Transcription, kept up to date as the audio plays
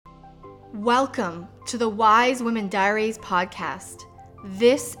Welcome to the Wise Women Diaries podcast.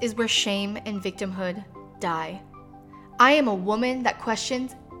 This is where shame and victimhood die. I am a woman that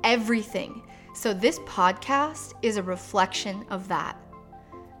questions everything, so this podcast is a reflection of that.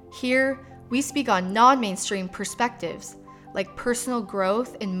 Here, we speak on non-mainstream perspectives like personal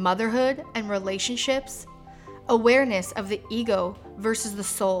growth in motherhood and relationships, awareness of the ego versus the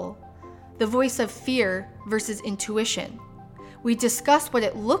soul, the voice of fear versus intuition. We discuss what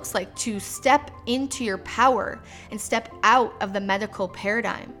it looks like to step into your power and step out of the medical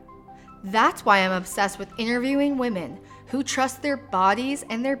paradigm. That's why I'm obsessed with interviewing women who trust their bodies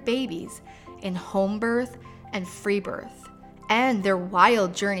and their babies in home birth and free birth, and their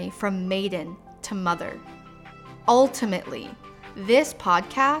wild journey from maiden to mother. Ultimately, this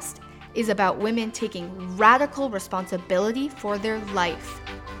podcast is about women taking radical responsibility for their life,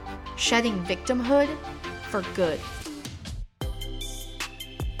 shedding victimhood for good.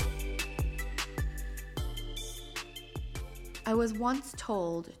 I was once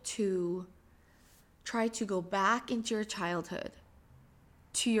told to try to go back into your childhood,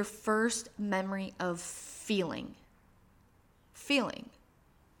 to your first memory of feeling. Feeling,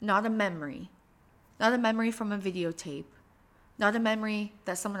 not a memory. Not a memory from a videotape. Not a memory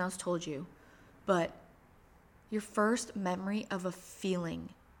that someone else told you. But your first memory of a feeling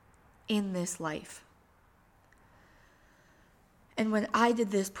in this life. And when I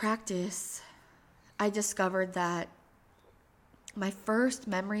did this practice, I discovered that my first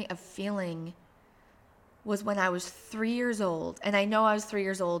memory of feeling was when I was 3 years old. And I know I was 3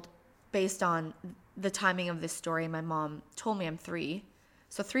 years old based on the timing of this story. My mom told me I'm 3.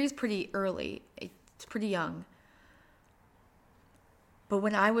 So 3 is pretty early. It's pretty young. But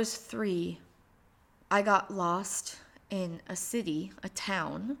when I was 3, I got lost in a city, a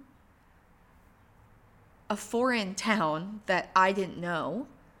town, a foreign town that I didn't know.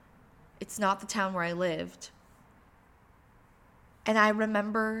 It's not the town where I lived. And I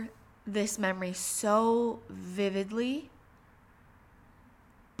remember this memory so vividly,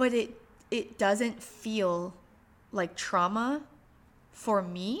 but it doesn't feel like trauma for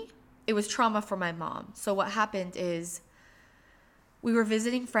me. It was trauma for my mom. So what happened is we were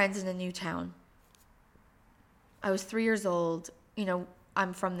visiting friends in a new town. I was 3 years old. You know,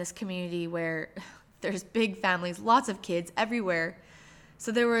 I'm from this community where there's big families, lots of kids everywhere.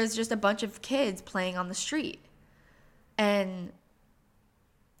 So there was just a bunch of kids playing on the street. And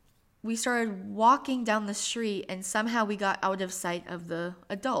we started walking down the street and somehow we got out of sight of the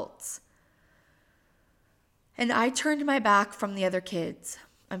adults. And I turned my back from the other kids.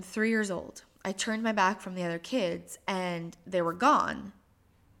 I'm 3 years old. I turned my back from the other kids and they were gone.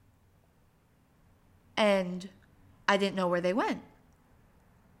 And I didn't know where they went.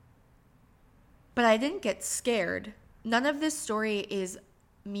 But I didn't get scared. None of this story is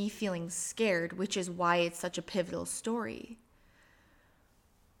me feeling scared, which is why it's such a pivotal story.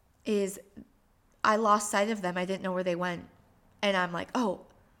 Is I lost sight of them. I didn't know where they went. And I'm like, oh,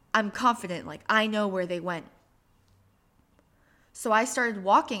 I'm confident. Like, I know where they went. So I started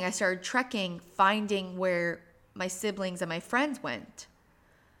walking. I started trekking, finding where my siblings and my friends went.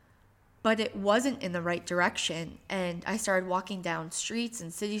 But it wasn't in the right direction. And I started walking down streets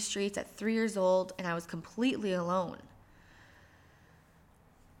and city streets at 3 years old, and I was completely alone.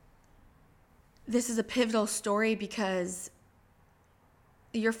 This is a pivotal story because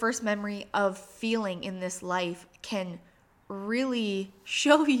your first memory of feeling in this life can really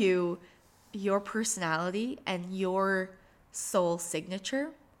show you your personality and your soul signature.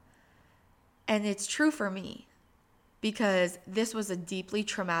 And it's true for me because this was a deeply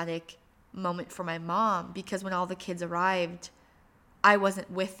traumatic moment for my mom, because when all the kids arrived, I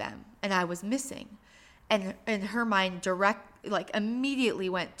wasn't with them and I was missing. And in her mind immediately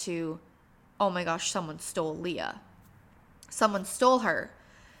went to, oh my gosh, someone stole Leah. Someone stole her.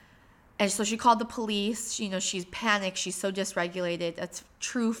 And so she called the police. You know, she's panicked. She's so dysregulated. That's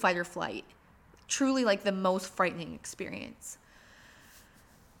true fight or flight. Truly like the most frightening experience.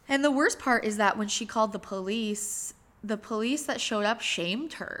 And the worst part is that when she called the police that showed up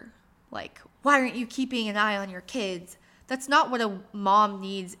shamed her. Like, why aren't you keeping an eye on your kids? That's not what a mom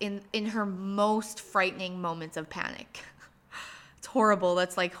needs in her most frightening moments of panic. It's horrible.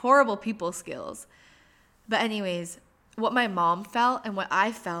 That's like horrible people skills. But anyways, what my mom felt and what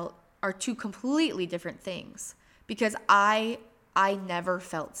I felt are two completely different things, because I never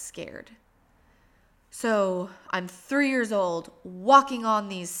felt scared. So I'm 3 years old, walking on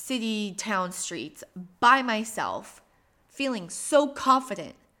these city town streets by myself, feeling so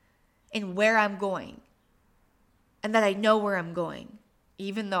confident in where I'm going and that I know where I'm going,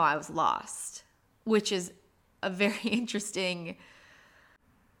 even though I was lost, which is a very interesting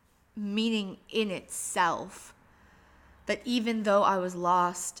meaning in itself. That even though I was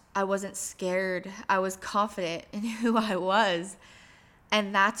lost, I wasn't scared. I was confident in who I was.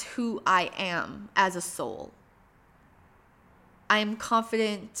 And that's who I am as a soul. I am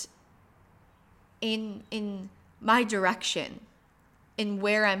confident in my direction, in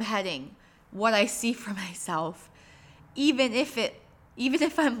where I'm heading, what I see for myself. Even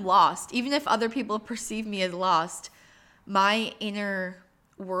if I'm lost, even if other people perceive me as lost, my inner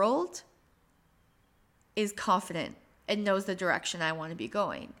world is confident and knows the direction I want to be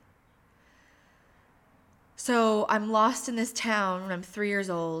going. So I'm lost in this town when I'm 3 years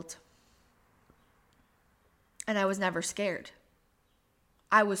old, and I was never scared.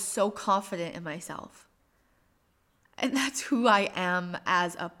 I was so confident in myself. And that's who I am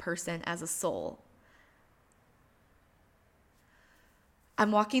as a person, as a soul.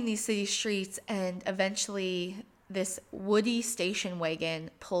 I'm walking these city streets, and eventually this woody station wagon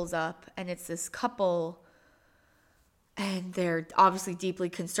pulls up, and it's this couple, and they're obviously deeply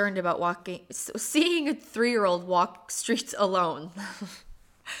concerned about seeing a 3-year-old walk streets alone.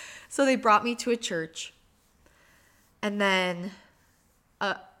 So they brought me to a church, and then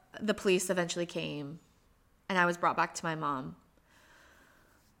the police eventually came, and I was brought back to my mom.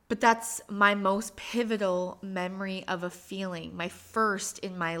 But that's my most pivotal memory of a feeling, my first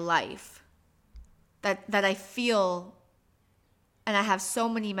in my life, that I feel, and I have so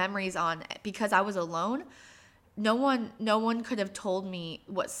many memories on, because I was alone. No one could have told me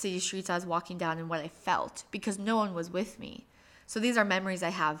what city streets I was walking down and what I felt, because no one was with me. So these are memories I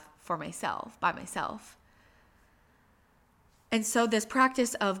have for myself, by myself. And so this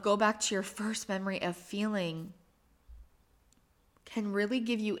practice of go back to your first memory of feeling can really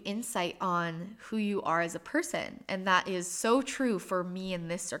give you insight on who you are as a person. And that is so true for me in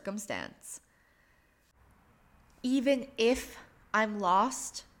this circumstance. Even if I'm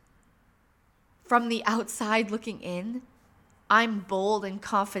lost, from the outside looking in, I'm bold and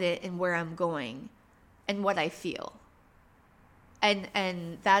confident in where I'm going and what I feel.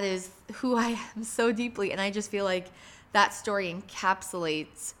 And that is who I am so deeply. And I just feel like that story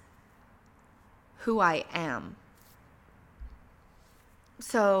encapsulates who I am.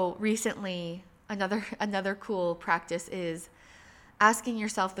 So recently, another cool practice is asking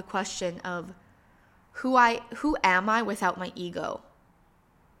yourself the question of who am I without my ego?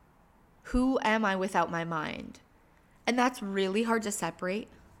 Who am I without my mind? And that's really hard to separate,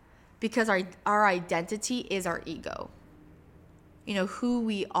 because our identity is our ego. You know, who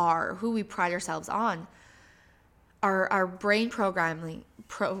we are, who we pride ourselves on, our brain programming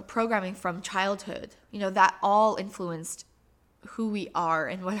from childhood, you know, that all influenced who we are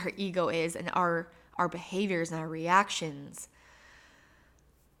and what our ego is, and our behaviors and our reactions.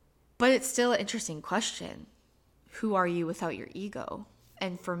 But it's still an interesting question. Who are you without your ego?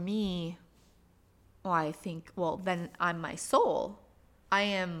 And for me, I think, then I'm my soul. I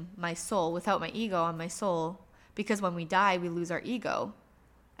am my soul. Without my ego, I'm my soul. Because when we die, we lose our ego,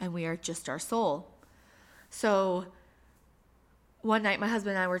 and we are just our soul. So one night, my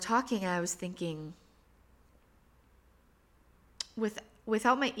husband and I were talking, and I was thinking,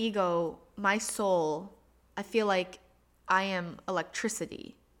 without my ego, my soul, I feel like I am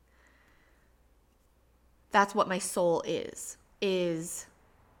electricity. That's what my soul is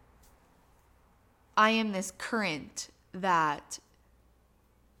I am this current that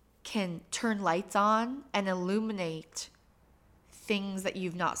can turn lights on and illuminate things that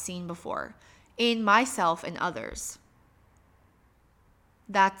you've not seen before in myself and others.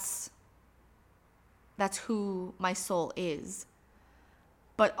 That's who my soul is.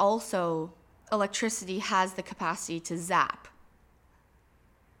 But also, electricity has the capacity to zap,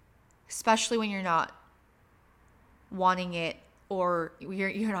 especially when you're not wanting it or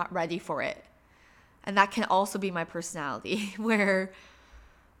you're not ready for it. And that can also be my personality, where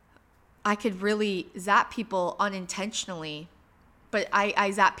I could really zap people unintentionally, but I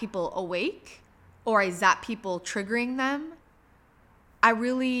zap people awake, or I zap people triggering them. I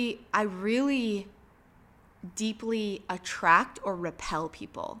really deeply attract or repel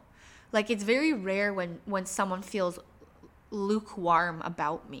people. Like, it's very rare when someone feels lukewarm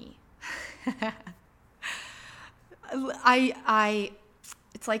about me.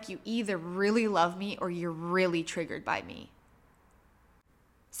 It's like you either really love me or you're really triggered by me.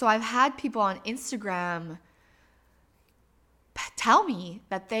 So I've had people on Instagram tell me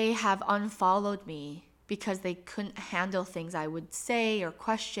that they have unfollowed me because they couldn't handle things I would say or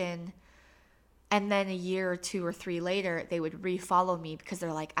question. And then a year or 2 or 3 later, they would refollow me because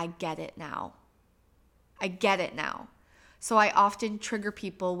they're like, I get it now. I get it now. So I often trigger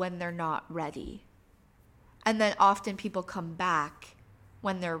people when they're not ready. And then often people come back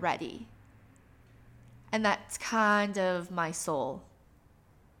when they're ready. And that's kind of my soul.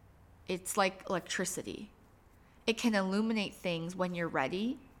 It's like electricity. It can illuminate things when you're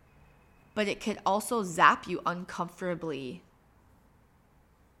ready, but it could also zap you uncomfortably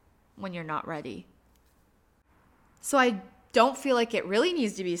when you're not ready. So I don't feel like it really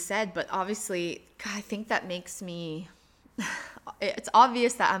needs to be said, but obviously, God, I think that makes me, it's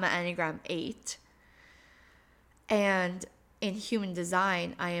obvious that I'm an Enneagram 8. And in human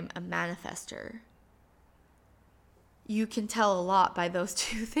design, I am a manifester. You can tell a lot by those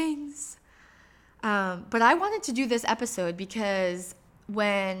two things. But I wanted to do this episode because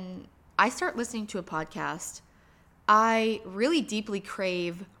when I start listening to a podcast, I really deeply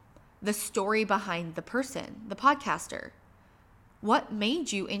crave the story behind the person, the podcaster. What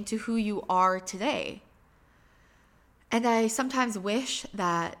made you into who you are today? And I sometimes wish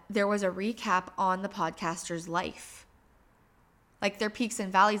that there was a recap on the podcaster's life, like their peaks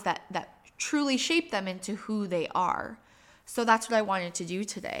and valleys that truly shape them into who they are. So that's what I wanted to do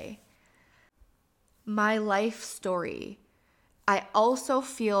today. My life story. I also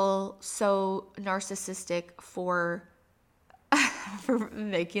feel so narcissistic for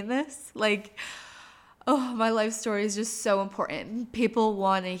making this. Like, oh, my life story is just so important. People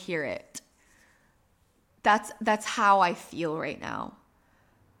want to hear it. That's how I feel right now.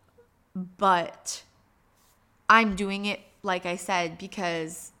 But I'm doing it, like I said,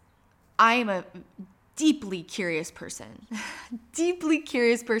 because I am a deeply curious person. Deeply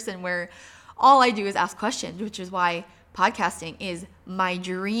curious person where all I do is ask questions, which is why podcasting is my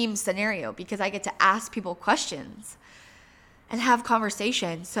dream scenario, because I get to ask people questions and have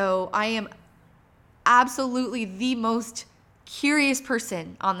conversation. So I am absolutely the most curious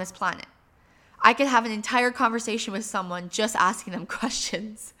person on this planet. I could have an entire conversation with someone just asking them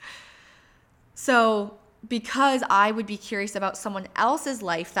questions. So because I would be curious about someone else's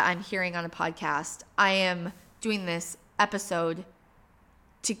life that I'm hearing on a podcast, I am doing this episode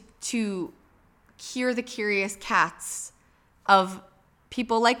to cure the curious cats of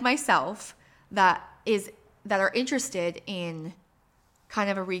people like myself that are interested in kind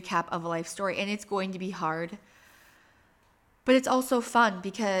of a recap of a life story. And it's going to be hard, but it's also fun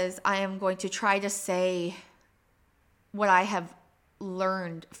because I am going to try to say what I have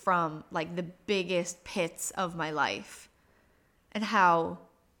learned from like the biggest pits of my life and how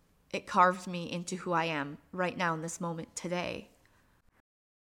it carved me into who I am right now in this moment today.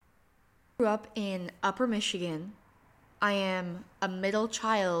 I grew up in Upper Michigan. I am a middle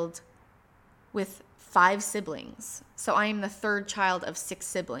child with 5 siblings. So I am the third child of 6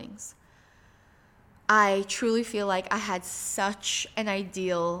 siblings. I truly feel like I had such an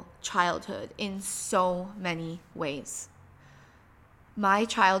ideal childhood in so many ways. My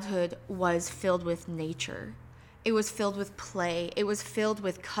childhood was filled with nature. It was filled with play. It was filled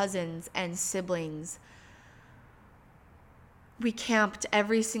with cousins and siblings. We camped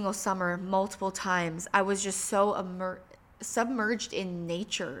every single summer multiple times. I was just so submerged in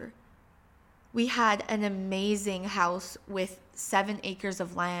nature. We had an amazing house with 7 acres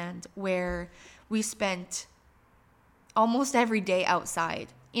of land where we spent almost every day outside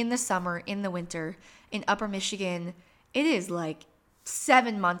in the summer, in the winter. In Upper Michigan, it is like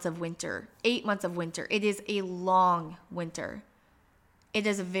 7 months of winter, 8 months of winter. It is a long winter. It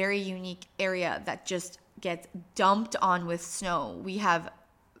is a very unique area that just gets dumped on with snow.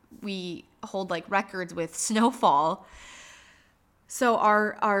 We hold like records with snowfall. So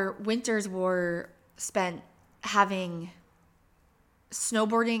our winters were spent having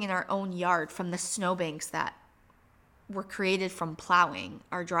snowboarding in our own yard from the snowbanks that were created from plowing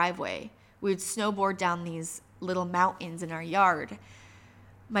our driveway. We would snowboard down these little mountains in our yard.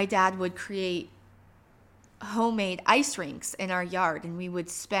 My dad would create homemade ice rinks in our yard, and we would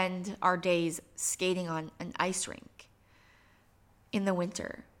spend our days skating on an ice rink in the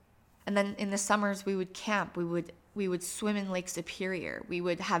winter. And then in the summers we would camp. We would swim in Lake Superior. We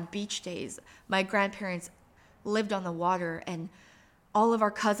would have beach days. My grandparents lived on the water, and all of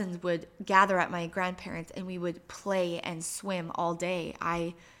our cousins would gather at my grandparents, and we would play and swim all day.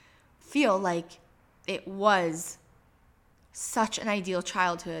 I feel like it was such an ideal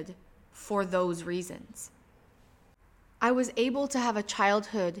childhood for those reasons. I was able to have a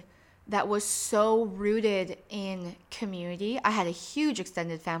childhood that was so rooted in community. I had a huge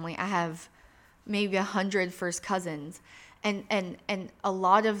extended family. I have maybe 100 first cousins, and a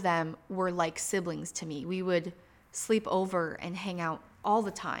lot of them were like siblings to me. We would sleep over and hang out all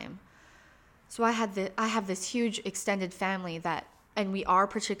the time. So I have this huge extended family and we are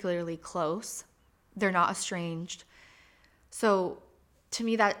particularly close. They're not estranged. So to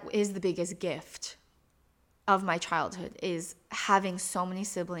me, that is the biggest gift. of my childhood is having so many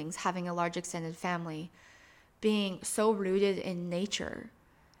siblings, having a large extended family, being so rooted in nature,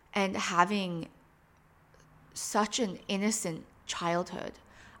 and having such an innocent childhood.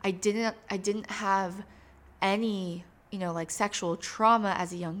 I didn't have any, like sexual trauma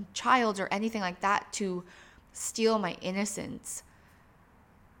as a young child or anything like that to steal my innocence.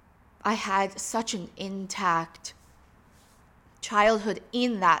 I had such an intact childhood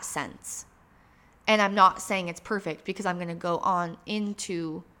in that sense. And I'm not saying it's perfect, because I'm going to go on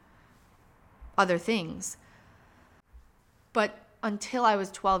into other things. But until I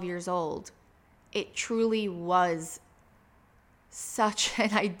was 12 years old, it truly was such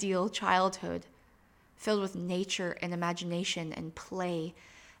an ideal childhood, filled with nature and imagination and play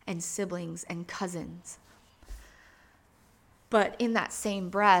and siblings and cousins. But in that same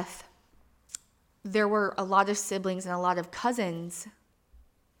breath, there were a lot of siblings and a lot of cousins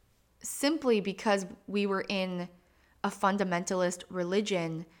simply because we were in a fundamentalist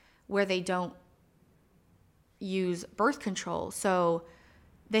religion where they don't use birth control. So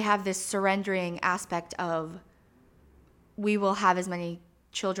they have this surrendering aspect of, we will have as many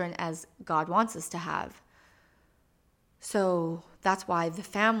children as God wants us to have. So that's why the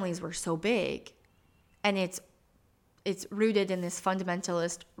families were so big. And it's rooted in this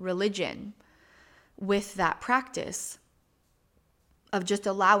fundamentalist religion with that practice of just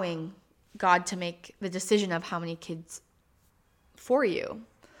allowing God to make the decision of how many kids for you.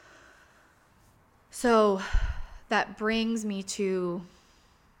 So that brings me to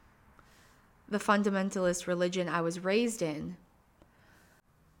the fundamentalist religion I was raised in,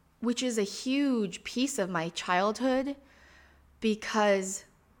 which is a huge piece of my childhood because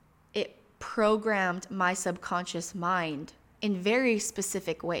it programmed my subconscious mind in very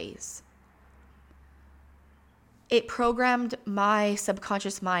specific ways. It programmed my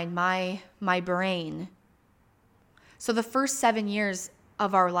subconscious mind, my brain. So the first 7 years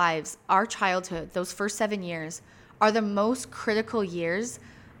of our lives, our childhood, those first 7 years are the most critical years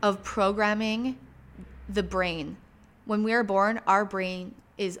of programming the brain. When we are born, our brain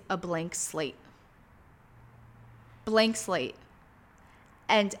is a blank slate. Blank slate.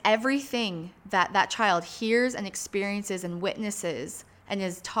 And everything that child hears and experiences and witnesses and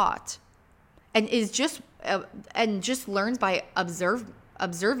is taught and is just learns by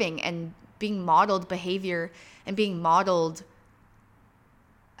observing and being modeled behavior and being modeled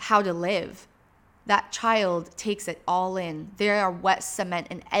how to live. That child takes it all in. They are wet cement,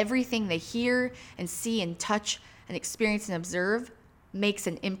 and everything they hear and see and touch and experience and observe makes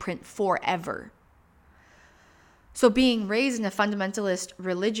an imprint forever. So being raised in a fundamentalist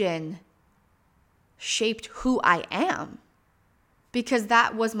religion shaped who I am, because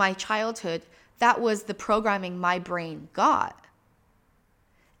that was my childhood. That was the programming my brain got.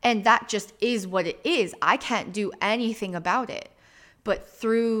 And that just is what it is. I can't do anything about it. But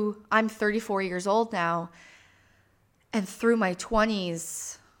I'm 34 years old now, and through my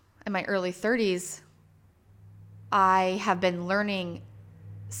 20s and my early 30s, I have been learning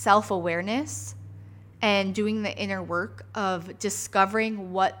self-awareness and doing the inner work of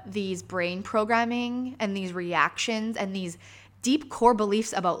discovering what these brain programming and these reactions and these deep core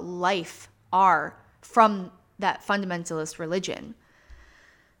beliefs about life are from that fundamentalist religion.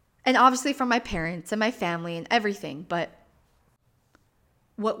 And obviously from my parents and my family and everything, but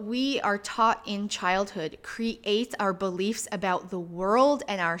what we are taught in childhood creates our beliefs about the world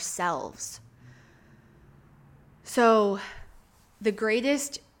and ourselves. So the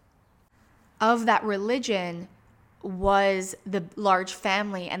greatest of that religion was the large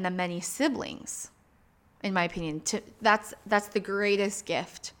family and the many siblings, in my opinion. That's the greatest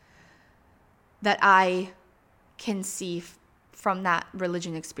gift that I can see from that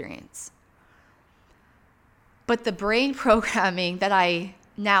religion experience. But the brain programming that I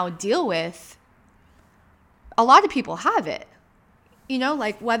now deal with, a lot of people have it.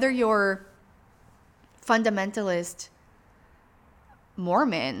 Like whether you're fundamentalist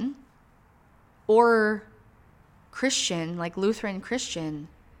Mormon or Christian, like Lutheran Christian,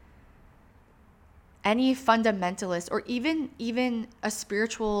 any fundamentalist, or even a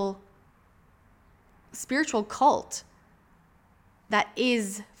spiritual cult that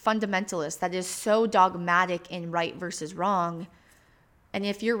is fundamentalist, that is so dogmatic in right versus wrong. And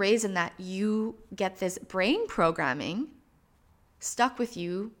if you're raised in that, you get this brain programming stuck with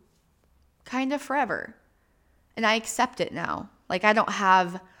you kind of forever. And I accept it now. Like I don't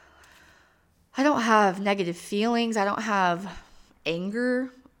have negative feelings. I don't have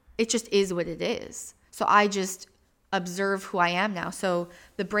anger. It just is what it is. So I just observe who I am now. So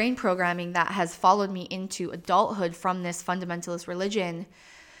the brain programming that has followed me into adulthood from this fundamentalist religion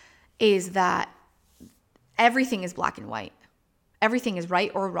is that everything is black and white. Everything is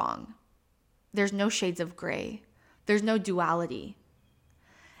right or wrong. There's no shades of gray. There's no duality.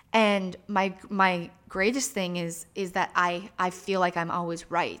 And my greatest thing is that I feel like I'm always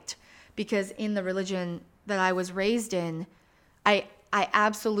right, because in the religion that I was raised in, I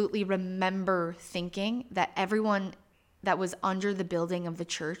absolutely remember thinking that everyone that was under the building of the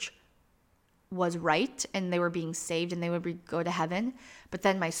church was right and they were being saved and they would go to heaven. But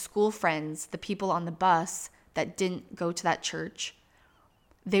then my school friends, the people on the bus that didn't go to that church,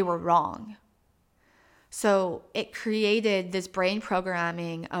 they were wrong. So it created this brain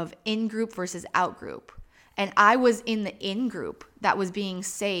programming of in-group versus out-group. And I was in the in-group that was being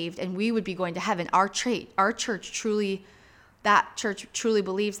saved, and we would be going to heaven. Our church truly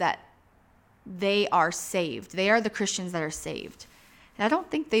believes that they are saved. They are the Christians that are saved. And I don't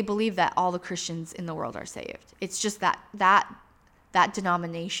think they believe that all the Christians in the world are saved. It's just that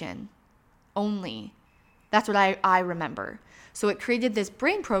denomination only. That's what I remember. So it created this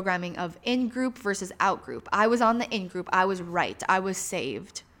brain programming of in-group versus out-group. I was on the in-group. I was right. I was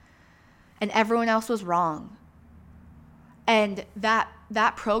saved. And everyone else was wrong. And that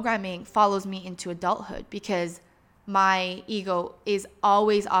programming follows me into adulthood, because my ego is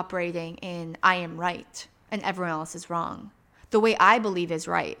always operating in I am right and everyone else is wrong. The way I believe is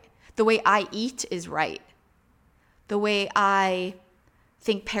right. The way I eat is right. The way I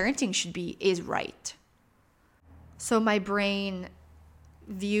think parenting should be is right. So my brain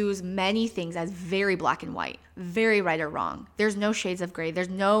views many things as very black and white, very right or wrong. There's no shades of gray. There's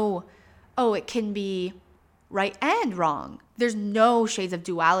no, it can be right and wrong. There's no shades of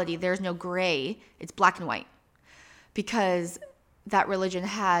duality. There's no gray. It's black and white. Because that religion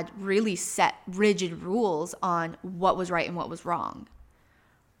had really set rigid rules on what was right and what was wrong.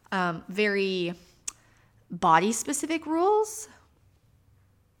 Very body-specific rules.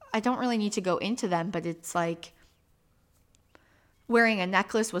 I don't really need to go into them, but it's like wearing a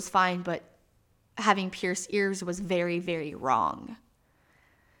necklace was fine, but having pierced ears was very, very wrong.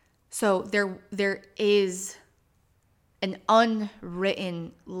 So there is an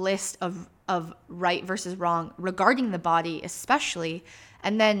unwritten list of right versus wrong regarding the body, especially,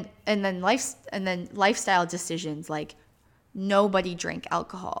 and then lifestyle decisions, like nobody drank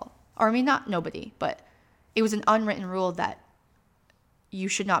alcohol, or I mean not nobody, but it was an unwritten rule that you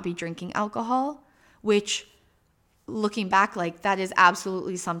should not be drinking alcohol, which, looking back, like that is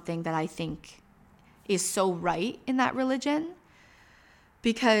absolutely something that I think is so right in that religion,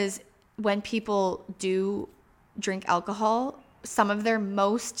 because when people do drink alcohol, some of their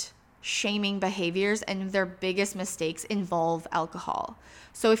most shaming behaviors and their biggest mistakes involve alcohol.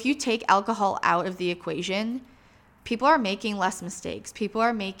 So if you take alcohol out of the equation, people are making less mistakes. People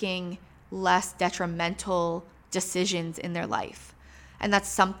are making less detrimental decisions in their life. And that's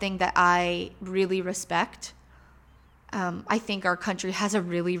something that I really respect. I think our country has a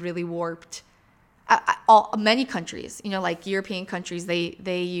really, really warped, many countries, like European countries,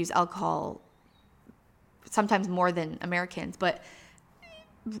 they use alcohol sometimes more than Americans. But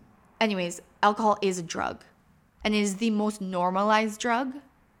anyways, alcohol is a drug, and it is the most normalized drug.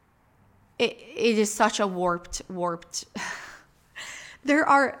 It is such a warped. There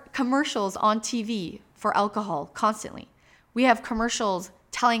are commercials on TV for alcohol constantly. We have commercials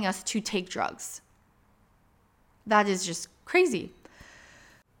telling us to take drugs. That is just crazy.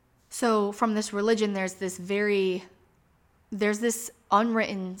 So from this religion, there's this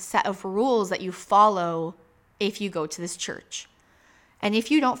unwritten set of rules that you follow if you go to this church. And if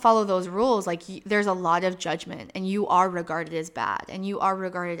you don't follow those rules, there's a lot of judgment, and you are regarded as bad, and you are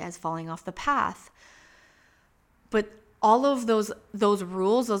regarded as falling off the path. But all of those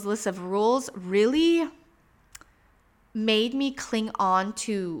rules, those lists of rules, really made me cling on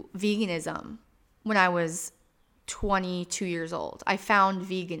to veganism when I was 22 years old. I found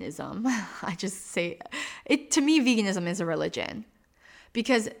veganism. I just say it, to me, veganism is a religion,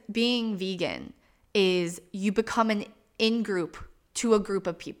 because being vegan is you become an in-group to a group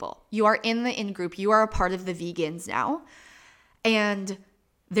of people. You are in the in-group. You are a part of the vegans now. And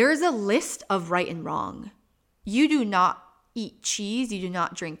there is a list of right and wrong. You do not eat cheese. You do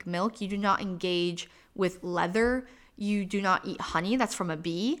not drink milk. You do not engage with leather. You do not eat honey. That's from a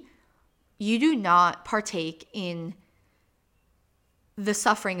bee. You do not partake in the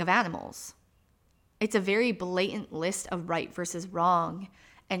suffering of animals. It's a very blatant list of right versus wrong.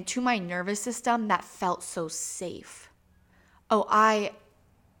 And to my nervous system, that felt so safe. Oh,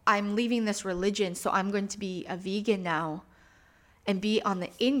 I'm leaving this religion, so I'm going to be a vegan now and be on the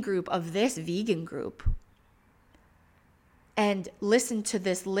in-group of this vegan group and listen to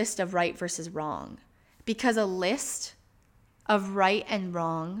this list of right versus wrong. Because a list of right and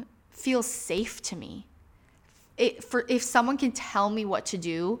wrong feels safe to me. if someone can tell me what to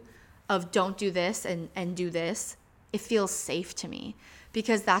do, of don't do this and do this, it feels safe to me,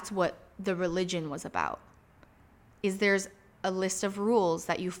 because that's what the religion was about. Is there's a list of rules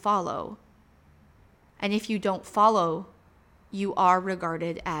that you follow. And if you don't follow, you are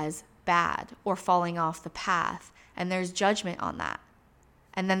regarded as bad or falling off the path. And there's judgment on that.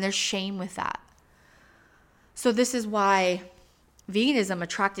 And then there's shame with that. So this is why veganism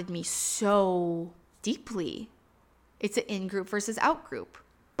attracted me so deeply. It's an in-group versus out-group.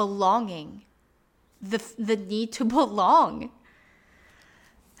 Belonging. The need to belong.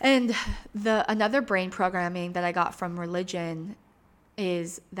 And another brain programming that I got from religion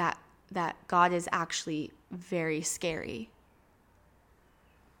is that God is actually very scary.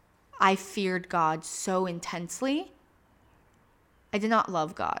 I feared God so intensely. I did not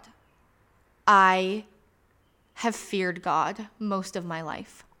love God. I have feared God most of my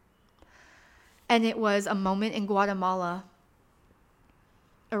life. And it was a moment in Guatemala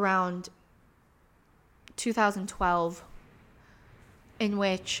around 2012 in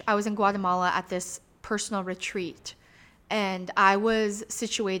which I was in Guatemala at this personal retreat. And I was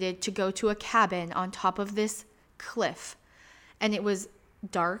situated to go to a cabin on top of this cliff. And it was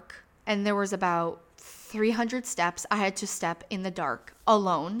dark. And there was about 300 steps I had to step in the dark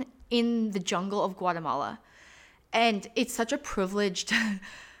alone in the jungle of Guatemala. And it's such a privileged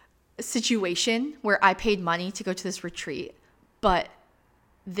situation where I paid money to go to this retreat. But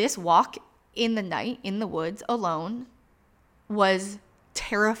this walk in the night, in the woods, alone, was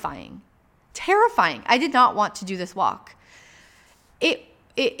terrifying. Terrifying. I did not want to do this walk.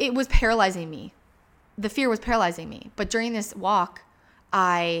 It was paralyzing me. The fear was paralyzing me. But during this walk,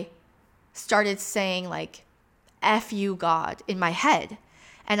 I started saying like, F you, God, in my head.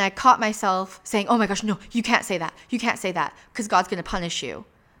 And I caught myself saying, oh my gosh, no, you can't say that. You can't say that because God's going to punish you.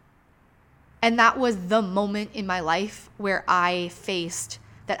 And that was the moment in my life where I faced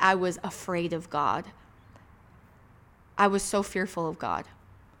that I was afraid of God. I was so fearful of God.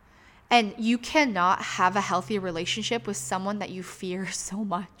 And you cannot have a healthy relationship with someone that you fear so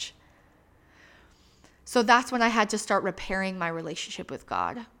much. So that's when I had to start repairing my relationship with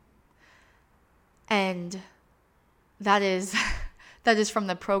God. And that is from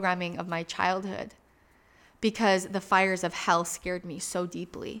the programming of my childhood, because the fires of hell scared me so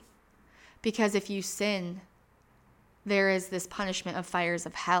deeply. Because if you sin, there is this punishment of fires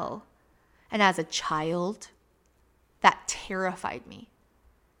of hell. And as a child, that terrified me.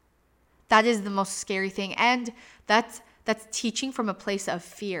 That is the most scary thing. And that's teaching from a place of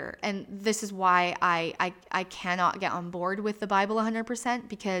fear. And this is why I cannot get on board with the Bible 100%,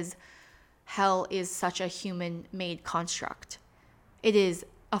 because hell is such a human-made construct. It is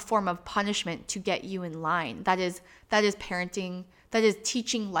a form of punishment to get you in line. That is parenting. That is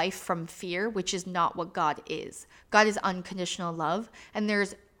teaching life from fear, which is not what God is. God is unconditional love, and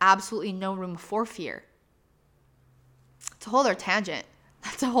there's absolutely no room for fear. It's a whole other tangent.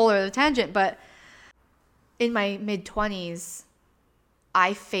 That's a whole other tangent. But in my mid-20s,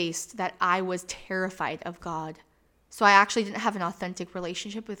 I faced that I was terrified of God. So I actually didn't have an authentic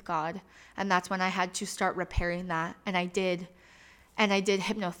relationship with God. And that's when I had to start repairing that. And I did. And I did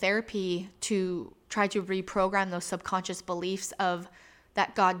hypnotherapy to try to reprogram those subconscious beliefs of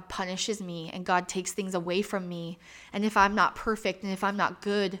that God punishes me and God takes things away from me. And if I'm not perfect and if I'm not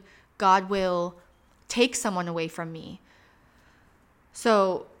good, God will take someone away from me.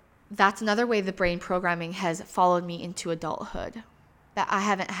 So that's another way the brain programming has followed me into adulthood. That I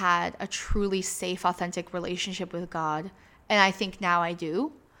haven't had a truly safe, authentic relationship with God. And I think now I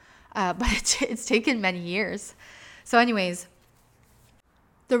do. But it's taken many years. So anyways,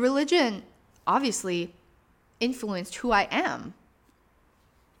 the religion obviously influenced who I am.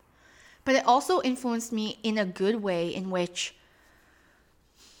 But it also influenced me in a good way, in which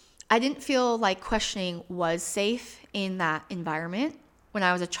I didn't feel like questioning was safe in that environment when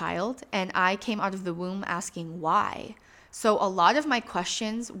I was a child. And I came out of the womb asking why. So a lot of my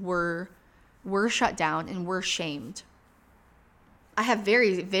questions were shut down and were shamed. I have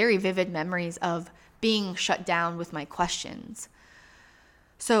very, very vivid memories of being shut down with my questions.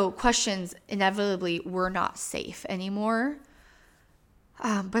 So questions inevitably were not safe anymore.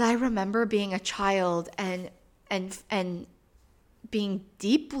 But I remember being a child and being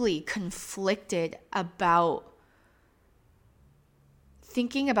deeply conflicted about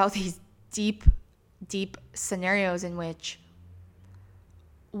thinking about these deep scenarios in which,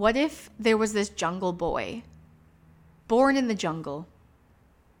 what if there was this jungle boy born in the jungle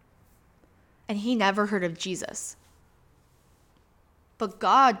and he never heard of Jesus? But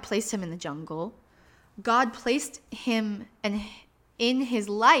God placed him in the jungle. God placed him in his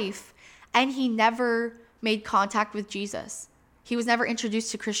life, and he never made contact with Jesus. He was never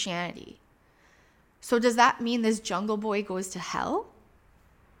introduced to Christianity. So does that mean this jungle boy goes to hell?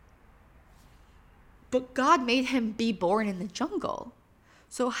 But God made him be born in the jungle.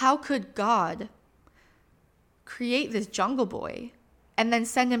 So how could God create this jungle boy and then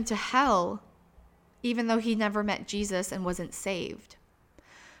send him to hell even though he never met Jesus and wasn't saved?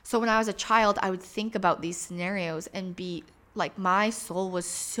 So when I was a child, I would think about these scenarios and be like, my soul was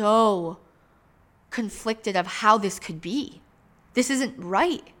so conflicted of how this could be. This isn't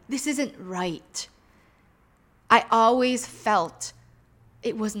right. This isn't right. I always felt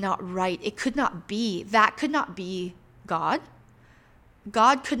it was not right. It could not be. That could not be God.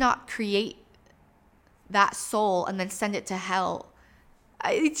 God could not create that soul and then send it to hell.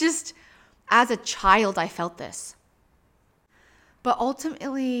 As a child, I felt this. But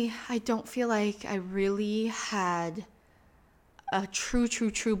ultimately, I don't feel like I really had a true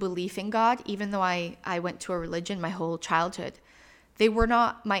belief in God, even though I went to a religion my whole childhood. They were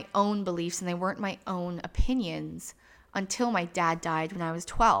not my own beliefs and they weren't my own opinions until my dad died when I was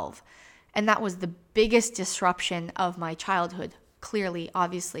 12. And that was the biggest disruption of my childhood, clearly,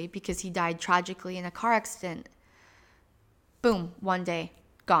 obviously, because he died tragically in a car accident. Boom, one day,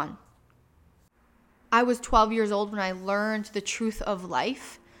 gone. I was 12 years old when I learned the truth of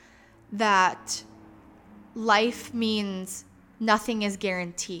life, that life means nothing is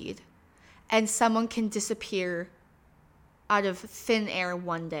guaranteed and someone can disappear out of thin air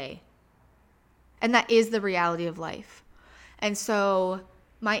one day. And that is the reality of life. And so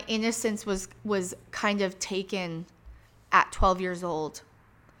my innocence was kind of taken at 12 years old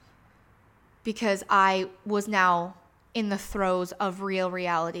because I was now in the throes of real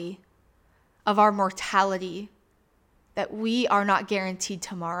reality, of our mortality, that we are not guaranteed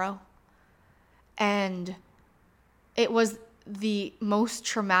tomorrow. And it was the most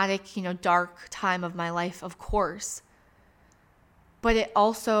traumatic, dark time of my life, of course. But it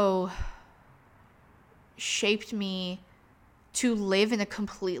also shaped me to live in a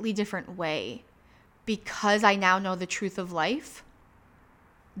completely different way because I now know the truth of life.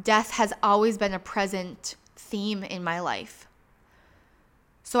 Death has always been a present theme in my life.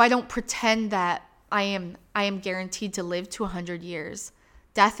 So I don't pretend that I am guaranteed to live to 100 years.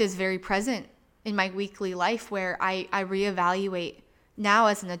 Death is very present in my weekly life where I reevaluate. Now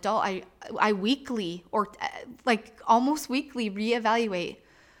as an adult, I weekly or like almost weekly reevaluate.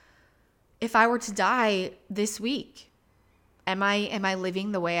 If I were to die this week, am I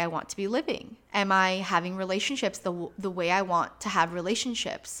living the way I want to be living? Am I having relationships the way I want to have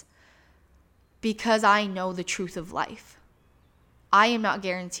relationships? Because I know the truth of life. I am not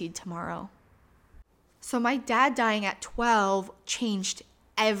guaranteed tomorrow. So my dad dying at 12 changed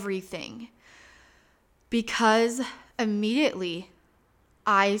everything because immediately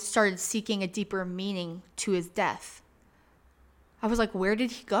I started seeking a deeper meaning to his death. I was like, where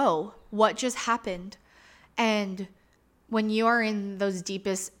did he go? What just happened? And when you are in those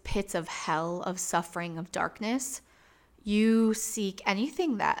deepest pits of hell, of suffering, of darkness, you seek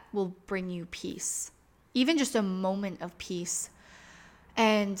anything that will bring you peace, even just a moment of peace.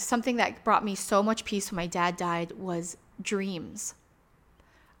 And something that brought me so much peace when my dad died was dreams.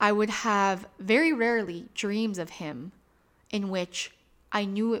 I would have very rarely dreams of him in which I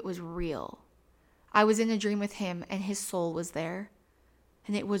knew it was real. I was in a dream with him and his soul was there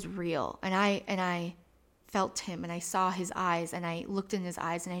and it was real. And I felt him and I saw his eyes and I looked in his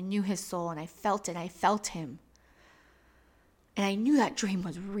eyes and I knew his soul and I felt it and I felt him. And I knew that dream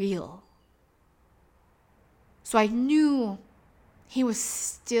was real. So I knew he was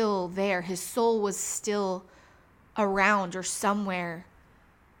still there. His soul was still around or somewhere.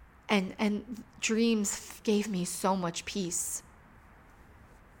 And dreams gave me so much peace.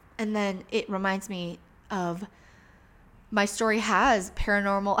 And then it reminds me of my story has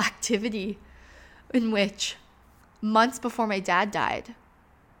paranormal activity in which months before my dad died,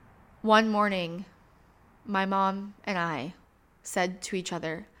 one morning, my mom and I said to each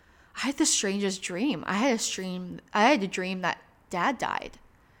other, I had the strangest dream. I had a dream that dad died.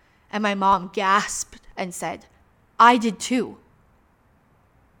 And my mom gasped and said, I did too.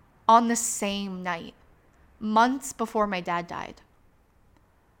 On the same night, months before my dad died,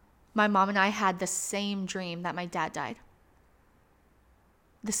 my mom and I had the same dream that my dad died.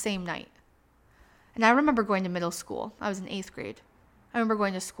 The same night. And I remember going to middle school. I was in 8th grade. I remember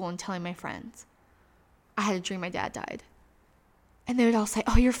going to school and telling my friends, I had a dream my dad died. And they would all say,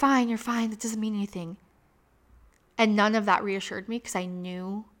 oh, you're fine. That doesn't mean anything. And none of that reassured me because I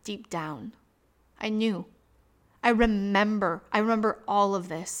knew deep down. I knew. I remember all of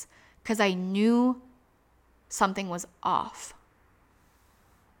this because I knew something was off.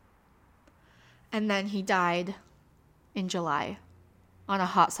 And then he died in July on a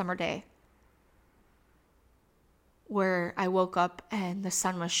hot summer day, where I woke up and the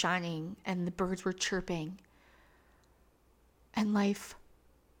sun was shining and the birds were chirping and life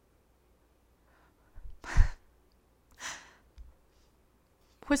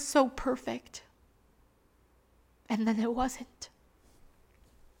was so perfect. And then it wasn't.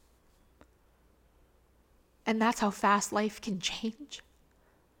 And that's how fast life can change.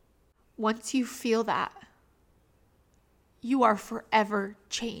 Once you feel that, you are forever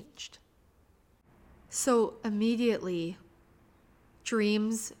changed. So immediately,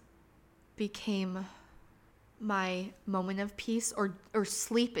 dreams became my moment of peace, or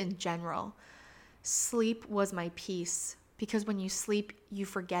sleep in general. Sleep was my peace, because when you sleep, you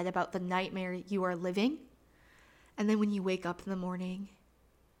forget about the nightmare you are living. And then when you wake up in the morning,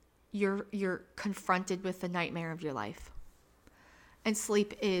 you're confronted with the nightmare of your life. And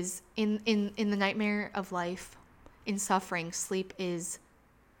sleep is, in the nightmare of life, in suffering, sleep is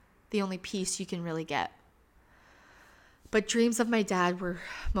the only peace you can really get. But dreams of my dad were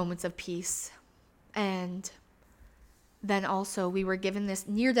moments of peace. And then also we were given this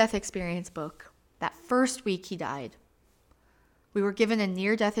near-death experience book. That first week he died, we were given a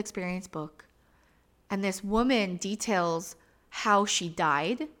near-death experience book. And this woman details how she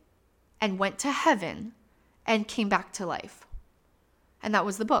died and went to heaven and came back to life. And that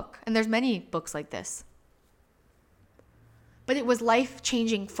was the book. And there's many books like this. But it was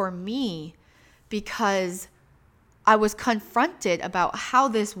life-changing for me because I was confronted about how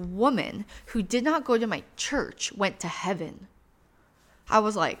this woman who did not go to my church went to heaven. I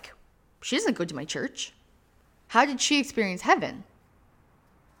was like, she doesn't go to my church. How did she experience heaven?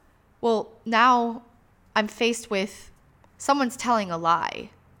 Well, now I'm faced with someone's telling a lie,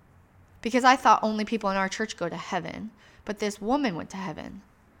 because I thought only people in our church go to heaven, but this woman went to heaven.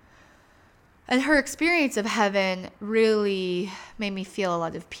 And her experience of heaven really made me feel a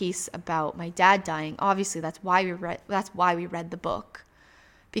lot of peace about my dad dying. Obviously, that's why we read the book,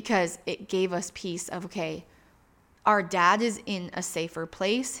 because it gave us peace of, okay, our dad is in a safer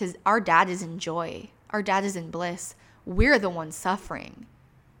place. Our dad is in joy. Our dad is in bliss. We're the ones suffering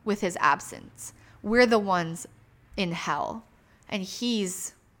with his absence. We're the ones in hell, and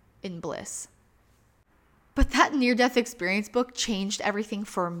he's in bliss. But that near-death experience book changed everything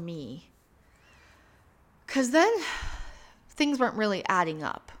for me. Because then things weren't really adding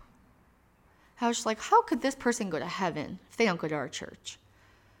up. I was just like, how could this person go to heaven if they don't go to our church?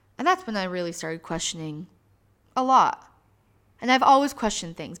 And that's when I really started questioning a lot. And I've always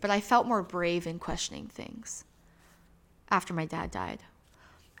questioned things, but I felt more brave in questioning things after my dad died.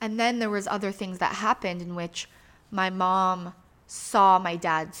 And then there was other things that happened in which my mom saw my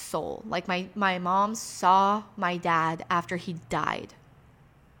dad's soul. Like my mom saw my dad after he died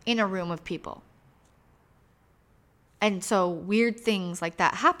in a room of people. And so weird things like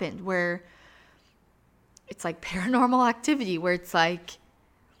that happened, where it's like paranormal activity, where it's like,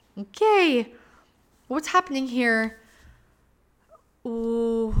 okay, what's happening here?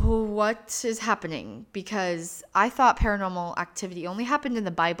 Ooh, what is happening? Because I thought paranormal activity only happened in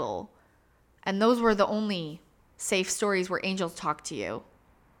the Bible, and those were the only safe stories where angels talk to you.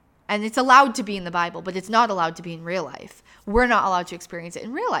 And it's allowed to be in the Bible, but it's not allowed to be in real life. We're not allowed to experience it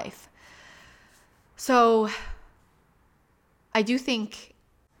in real life. So I do think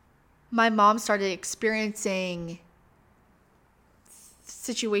my mom started experiencing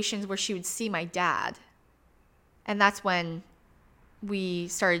situations where she would see my dad. And that's when we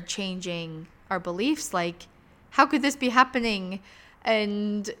started changing our beliefs. Like, how could this be happening?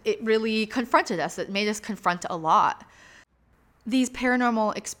 And it really confronted us. It made us confront a lot. These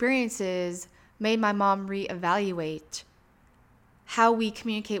paranormal experiences made my mom reevaluate how we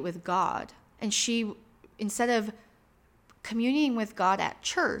communicate with God. And she, instead of communing with God at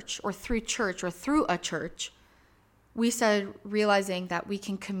church or through a church, we started realizing that we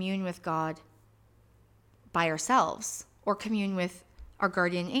can commune with God by ourselves or commune with our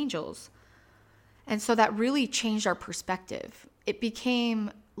guardian angels. And so that really changed our perspective. It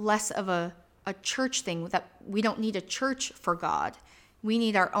became less of a church thing, that we don't need a church for God. We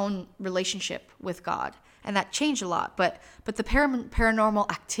need our own relationship with God. And that changed a lot. But the paranormal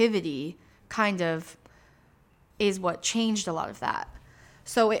activity kind of is what changed a lot of that.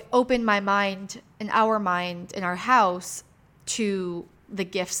 So it opened my mind and our mind in our house to the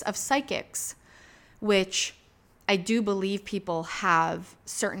gifts of psychics, which I do believe people have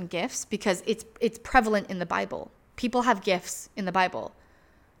certain gifts because it's prevalent in the Bible. People have gifts in the Bible.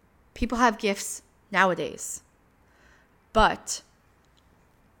 People have gifts nowadays. But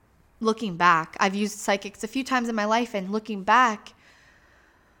looking back, I've used psychics a few times in my life, and looking back,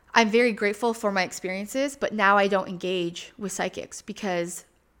 I'm very grateful for my experiences, but now I don't engage with psychics because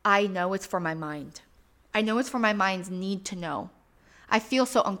I know it's for my mind. I know it's for my mind's need to know. I feel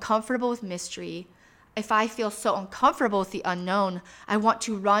so uncomfortable with mystery. If I feel so uncomfortable with the unknown, I want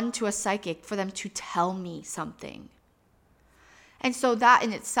to run to a psychic for them to tell me something. And so that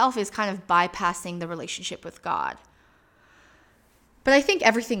in itself is kind of bypassing the relationship with God. But I think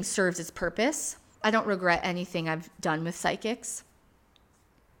everything serves its purpose. I don't regret anything I've done with psychics.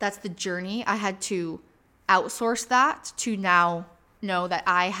 That's the journey. I had to outsource that to now know that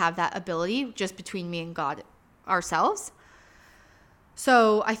I have that ability just between me and God ourselves.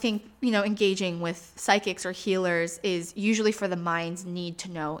 So I think, engaging with psychics or healers is usually for the mind's need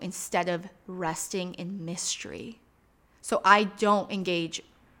to know instead of resting in mystery. So I don't engage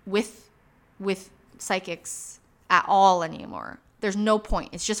with psychics at all anymore. There's no point.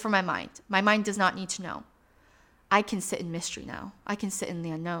 It's just for my mind. My mind does not need to know. I can sit in mystery now. I can sit in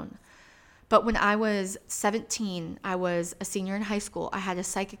the unknown. But when I was 17, I was a senior in high school. I had a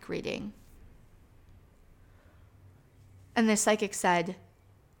psychic reading. And the psychic said,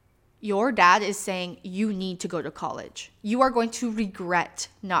 your dad is saying you need to go to college. You are going to regret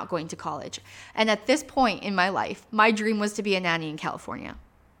not going to college. And at this point in my life, my dream was to be a nanny in California.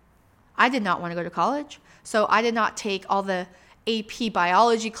 I did not want to go to college. So I did not take all the AP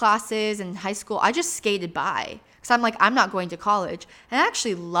biology classes in high school. I just skated by. Because I'm like, I'm not going to college. And I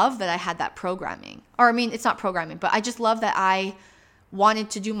actually love that I had that programming. It's not programming, but I just love that I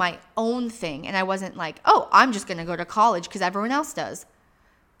wanted to do my own thing. And I wasn't like, oh, I'm just going to go to college because everyone else does.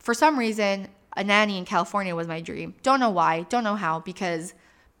 For some reason, a nanny in California was my dream. Don't know why, don't know how, because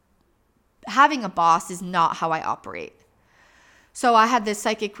having a boss is not how I operate. So I had this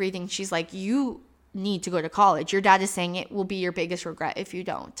psychic reading. She's like, you need to go to college. Your dad is saying it will be your biggest regret if you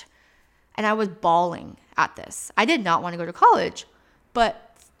don't. And I was bawling at this. I did not want to go to college.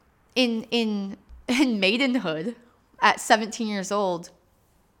 But in maidenhood, at 17 years old,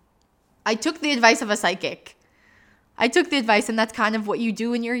 I took the advice of a psychic. I took the advice, and that's kind of what you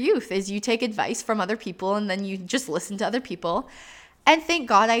do in your youth, is you take advice from other people and then you just listen to other people. And thank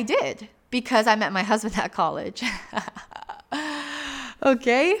God I did, because I met my husband at college.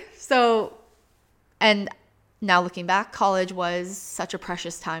 Okay, so, and now looking back, college was such a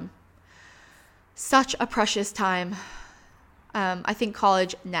precious time. Such a precious time. I think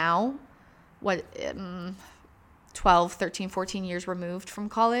college now, 12, 13, 14 years removed from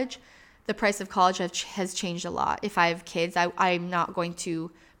college, the price of college has changed a lot. If I have kids, I'm not going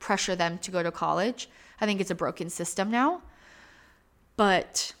to pressure them to go to college. I think it's a broken system now.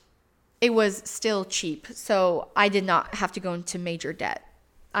 But it was still cheap, so I did not have to go into major debt.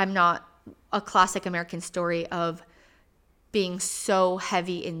 I'm not a classic American story of being so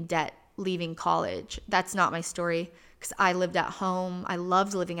heavy in debt leaving college. That's not my story, because I lived at home. I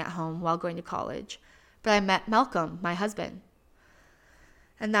loved living at home while going to college. But I met Malcolm, my husband.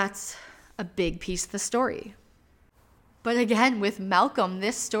 And that's a big piece of the story. But again, with Malcolm,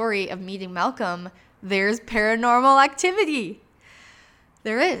 this story of meeting Malcolm, there's paranormal activity.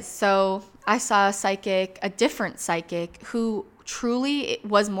 There is. So I saw a different psychic who truly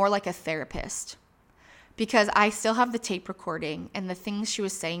was more like a therapist, because I still have the tape recording, and the things she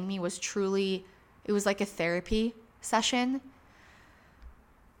was saying to me was truly, it was like a therapy session.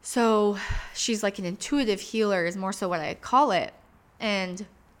 So she's like an intuitive healer is more so what I call it. And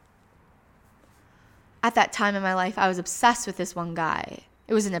at that time in my life, I was obsessed with this one guy.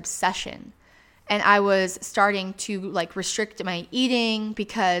 It was an obsession. And I was starting to restrict my eating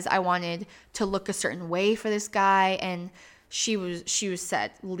because I wanted to look a certain way for this guy. And she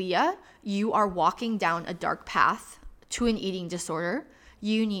said, Leah, you are walking down a dark path to an eating disorder.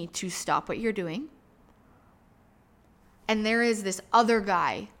 You need to stop what you're doing. And there is this other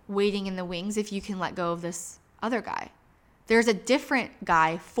guy waiting in the wings if you can let go of this other guy. There's a different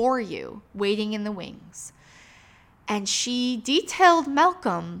guy for you waiting in the wings. And she detailed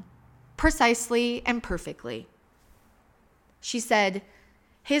Malcolm precisely and perfectly. She said,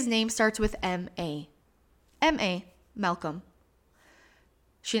 his name starts with M-A. M-A, Malcolm.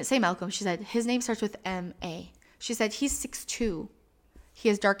 She didn't say Malcolm. She said, his name starts with M-A. She said, he's 6'2". He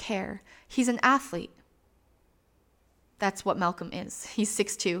has dark hair. He's an athlete. That's what Malcolm is. He's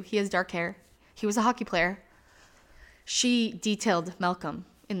 6'2". He has dark hair. He was a hockey player. She detailed Malcolm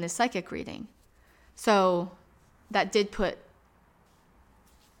in this psychic reading. So that did put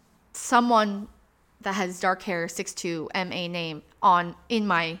someone that has dark hair, 6'2", M-A name in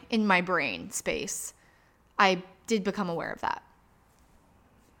my brain space. I did become aware of that.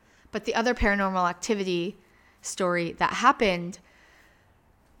 But the other paranormal activity story that happened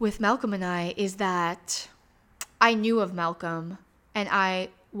with Malcolm and I is that I knew of Malcolm, and I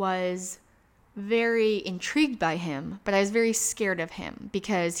was very intrigued by him, but I was very scared of him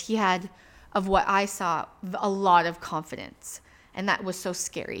because he had, of what I saw, a lot of confidence. And that was so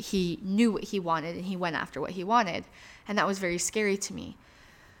scary. He knew what he wanted and he went after what he wanted. And that was very scary to me.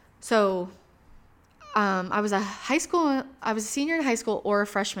 So I was a senior in high school or a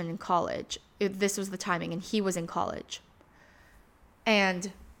freshman in college. This was the timing, and he was in college.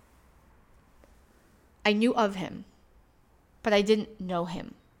 And I knew of him, but I didn't know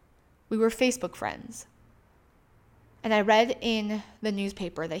him. We were Facebook friends. And I read in the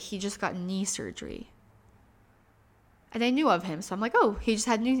newspaper that he just got knee surgery. And I knew of him, so I'm like, oh, he just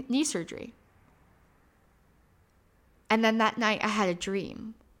had knee surgery. And then that night I had a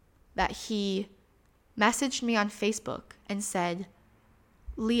dream that he messaged me on Facebook and said,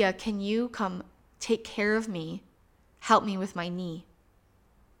 Leah, can you come take care of me, help me with my knee?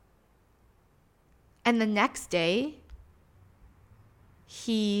 And the next day,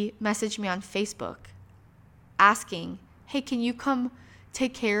 he messaged me on Facebook asking, hey, can you come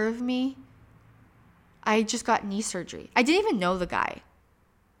take care of me? I just got knee surgery. I didn't even know the guy.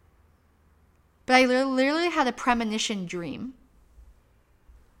 But I literally had a premonition dream.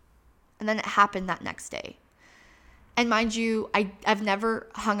 And then it happened that next day. And mind you, I've never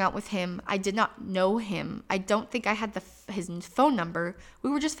hung out with him. I did not know him. I don't think I had his phone number.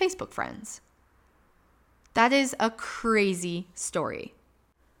 We were just Facebook friends. That is a crazy story.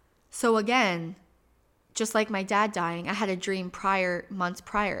 So again, just like my dad dying, I had a dream months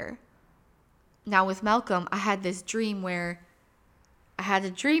prior. Now with Malcolm, I had this dream where I had a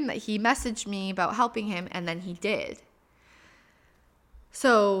dream that he messaged me about helping him, and then he did.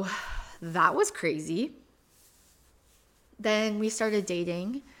 So that was crazy. Then we started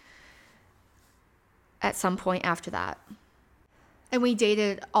dating at some point after that. And we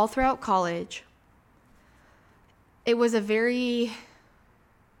dated all throughout college. It was a very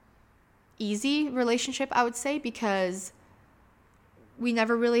easy relationship, I would say, because we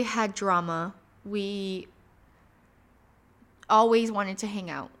never really had drama. We always wanted to hang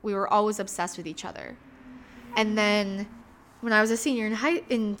out. We were always obsessed with each other. And then when I was a senior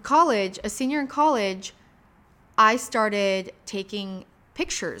in college, I started taking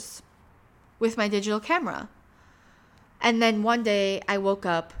pictures with my digital camera. And then one day I woke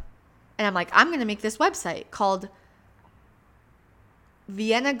up and I'm like, I'm going to make this website called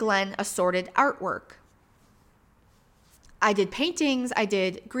Vienna Glen Assorted Artwork. I did paintings, I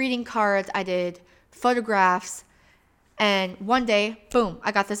did greeting cards, I did photographs. And one day, boom,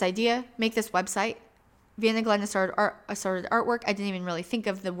 I got this idea, make this website, Vienna Glen Assorted Artwork. I didn't even really think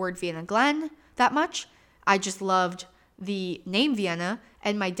of the word Vienna Glen that much. I just loved the name Vienna,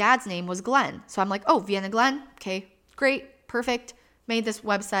 and my dad's name was Glenn. So I'm like, oh, Vienna Glen, okay, great, perfect. Made this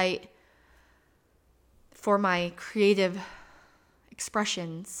website for my creative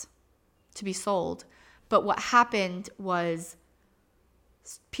expressions to be sold. But what happened was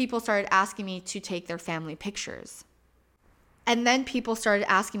people started asking me to take their family pictures. And then people started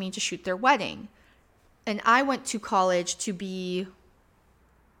asking me to shoot their wedding. And I went to college to be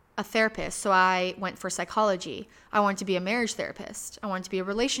a therapist. So I went for psychology. I wanted to be a marriage therapist. I wanted to be a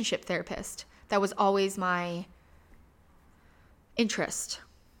relationship therapist. That was always my interest.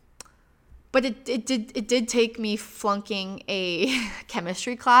 But it did take me flunking a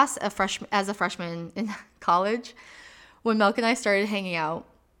chemistry class as a freshman in college. When Milk and I started hanging out,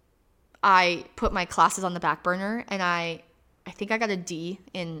 I put my classes on the back burner, and I think I got a D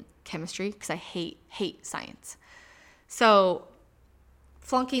in chemistry because I hate science. So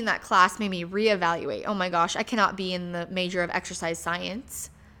flunking that class made me reevaluate. Oh my gosh, I cannot be in the major of exercise science.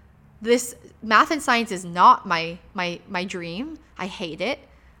 This math and science is not my dream. I hate it.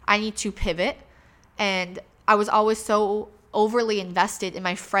 I need to pivot. And I was always so overly invested in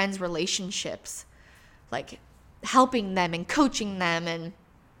my friends' relationships, like helping them and coaching them. And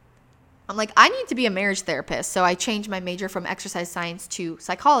I'm like, I need to be a marriage therapist. So I changed my major from exercise science to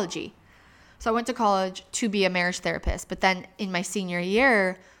psychology. So I went to college to be a marriage therapist. But then in my senior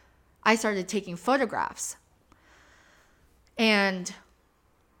year, I started taking photographs. And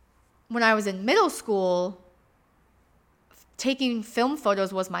when I was in middle school, taking film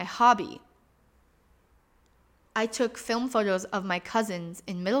photos was my hobby. I took film photos of my cousins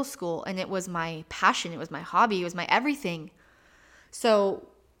in middle school, and it was my passion. It was my hobby. It was my everything. So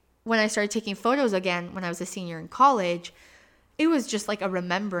when I started taking photos again, when I was a senior in college, it was just like a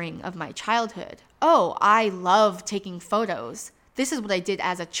remembering of my childhood. Oh, I love taking photos. This is what I did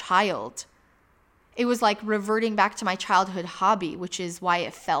as a child. It was like reverting back to my childhood hobby, which is why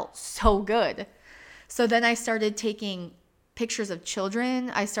it felt so good. So then I started taking pictures of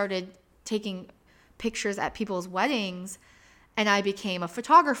children. I started taking pictures at people's weddings. and I became a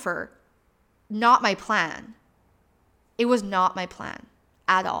photographer. Not my plan. It was not my plan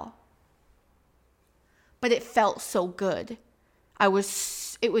at all. But it felt so good.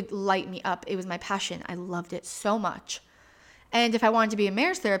 It would light me up. It was my passion. I loved it so much. And if I wanted to be a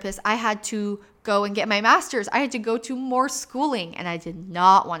marriage therapist, I had to go and get my master's. I had to go to more schooling, and I did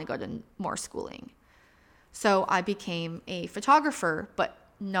not want to go to more schooling. So I became a photographer, but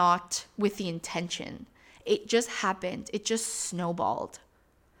not with the intention. It just happened. It just snowballed.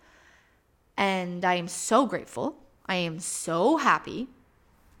 And I am so grateful. I am so happy.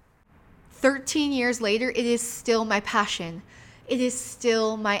 13 years later, it is still my passion. It is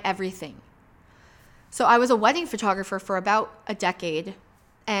still my everything. So I was a wedding photographer for about a decade,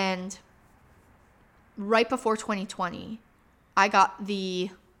 and right before 2020, I got the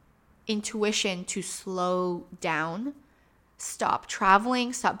intuition to slow down, stop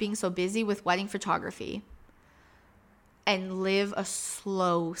traveling, stop being so busy with wedding photography, and live a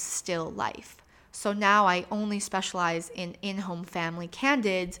slow, still life. So now I only specialize in in-home family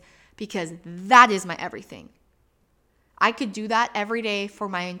candids because that is my everything. I could do that every day for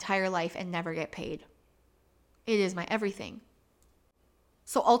my entire life and never get paid. It is my everything.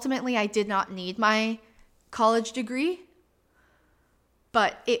 So ultimately, I did not need my college degree,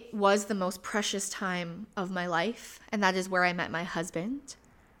 but it was the most precious time of my life, and that is where I met my husband.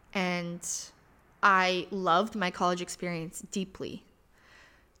 And I loved my college experience deeply,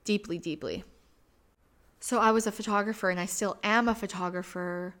 deeply, deeply. So I was a photographer, and I still am a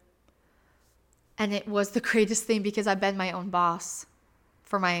photographer. And it was the greatest thing because I've been my own boss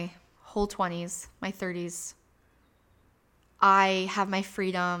for my whole 20s, my 30s. I have my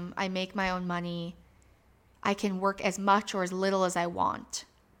freedom. I make my own money. I can work as much or as little as I want.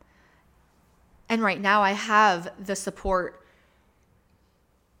 And right now I have the support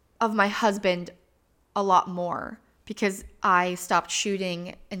of my husband a lot more because I stopped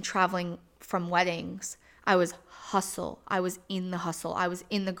shooting and traveling from weddings. I was hustle. I was in the hustle. I was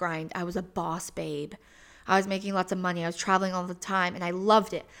in the grind. I was a boss babe. I was making lots of money. I was traveling all the time, and I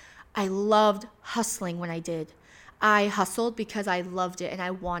loved it. I loved hustling when I did. I hustled because I loved it and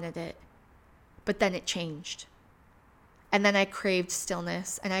I wanted it. But then it changed. And then I craved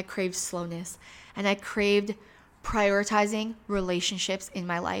stillness, and I craved slowness, and I craved prioritizing relationships in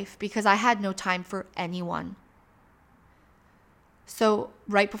my life because I had no time for anyone. So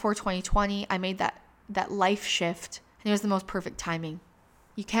right before 2020, I made that life shift, and it was the most perfect timing.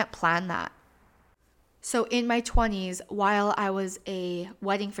 You can't plan that. So in my 20s, while I was a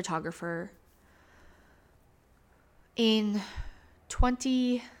wedding photographer, in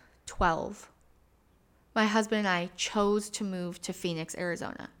 2012, my husband and I chose to move to Phoenix,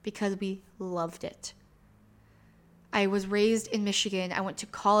 Arizona because we loved it. I was raised in Michigan. I went to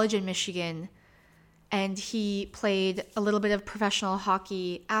college in Michigan, and he played a little bit of professional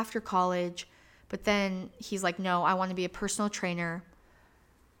hockey after college. But then he's like, no, I want to be a personal trainer.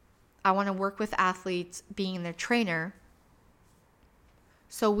 I want to work with athletes being their trainer.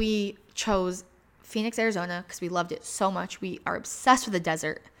 So we chose Phoenix, Arizona because we loved it so much. We are obsessed with the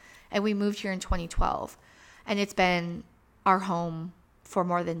desert. And we moved here in 2012. And it's been our home for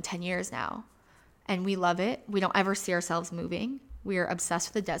more than 10 years now. And we love it. We don't ever see ourselves moving. We are obsessed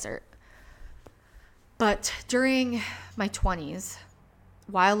with the desert. But during my 20s,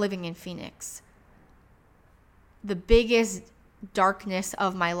 while living in Phoenix, the biggest darkness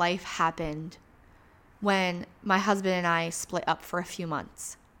of my life happened when my husband and I split up for a few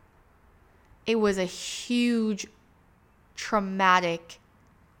months. It was a huge, traumatic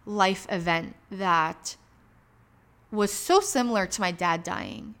life event that was so similar to my dad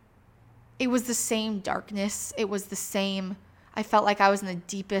dying. It was the same darkness. It was the same. I felt like I was in the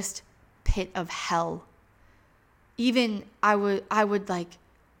deepest pit of hell. Even I would like,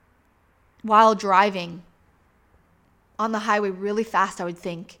 while driving on the highway really fast, I would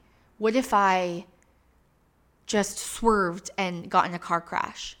think, what if I just swerved and got in a car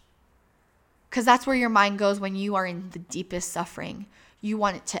crash? Because that's where your mind goes when you are in the deepest suffering. You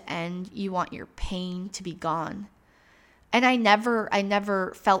want it to end. You want your pain to be gone. And I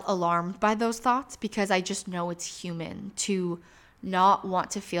never felt alarmed by those thoughts because I just know it's human to not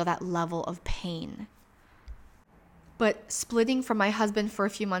want to feel that level of pain. But splitting from my husband for a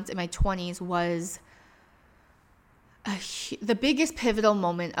few months in my 20s was the biggest pivotal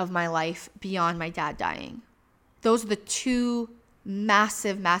moment of my life beyond my dad dying. Those are the two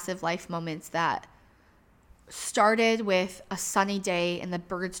massive, massive life moments that started with a sunny day and the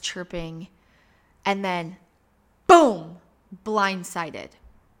birds chirping, and then boom, blindsided.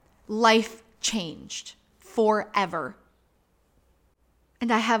 Life changed forever.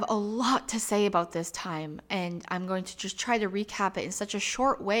 And I have a lot to say about this time, and I'm going to just try to recap it in such a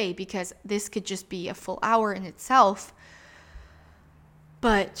short way because this could just be a full hour in itself.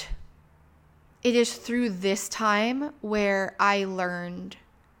 But it is through this time where I learned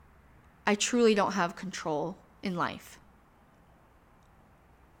I truly don't have control in life.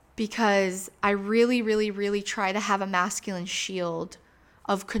 Because I really, really, really try to have a masculine shield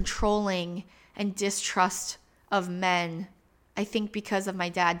of controlling and distrust of men, I think because of my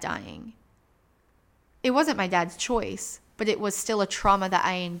dad dying. It wasn't my dad's choice, but it was still a trauma that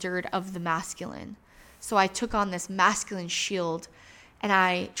I endured of the masculine. So I took on this masculine shield and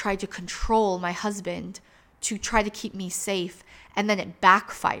I tried to control my husband to try to keep me safe, and then it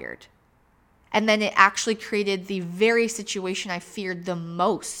backfired. And then it actually created the very situation I feared the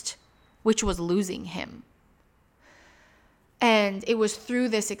most, which was losing him. And it was through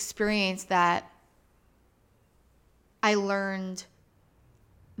this experience that I learned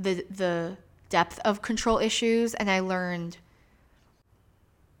the depth of control issues, and I learned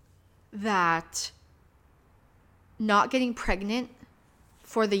that not getting pregnant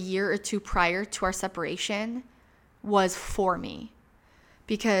for the year or two prior to our separation was for me.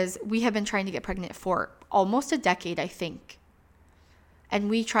 Because we have been trying to get pregnant for almost a decade, I think. And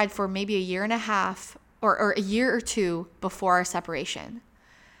we tried for maybe a year and a half or a year or two before our separation.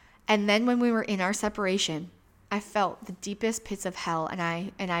 And then when we were in our separation, I felt the deepest pits of hell. And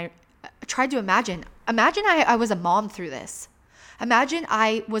I tried to imagine I was a mom through this. Imagine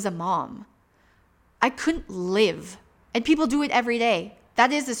I was a mom. I couldn't live. And people do it every day.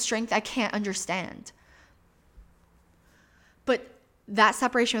 That is a strength I can't understand. But that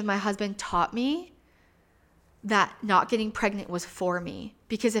separation with my husband taught me that not getting pregnant was for me.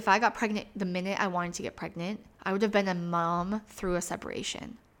 Because if I got pregnant the minute I wanted to get pregnant, I would have been a mom through a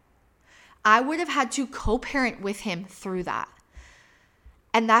separation. I would have had to co-parent with him through that.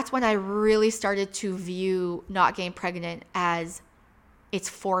 And that's when I really started to view not getting pregnant as it's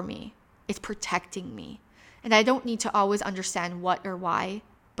for me. It's protecting me. And I don't need to always understand what or why,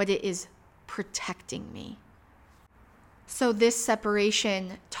 but it is protecting me. So this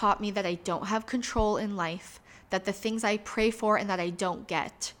separation taught me that I don't have control in life, that the things I pray for and that I don't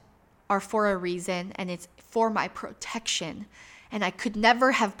get are for a reason, and it's for my protection. And I could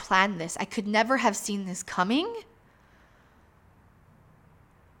never have planned this. I could never have seen this coming.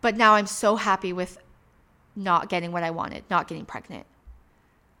 But now I'm so happy with not getting what I wanted, not getting pregnant.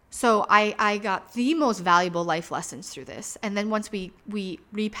 So I got the most valuable life lessons through this. And then once we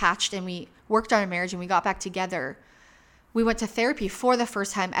repatched and we worked on our marriage and we got back together, we went to therapy for the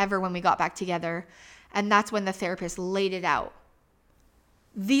first time ever when we got back together. And that's when the therapist laid it out.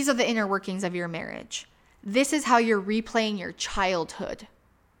 These are the inner workings of your marriage. This is how you're replaying your childhood.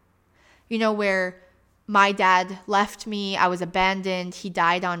 You know, where my dad left me, I was abandoned, he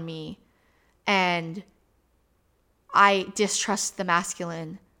died on me, and I distrust the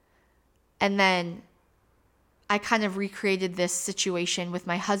masculine. And then I kind of recreated this situation with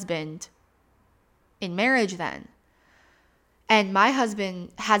my husband in marriage then. And my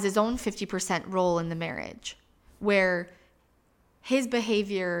husband has his own 50% role in the marriage, where his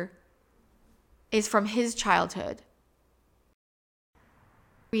behavior is from his childhood.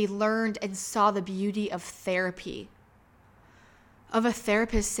 We learned and saw the beauty of therapy, of a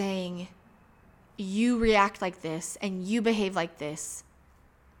therapist saying, you react like this and you behave like this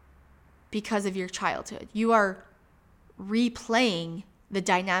because of your childhood. You are replaying the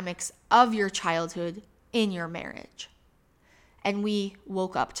dynamics of your childhood in your marriage. And we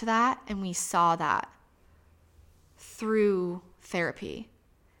woke up to that and we saw that through therapy.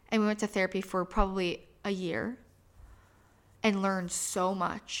 And we went to therapy for probably a year and learned so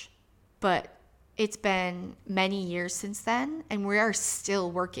much. But it's been many years since then, and we are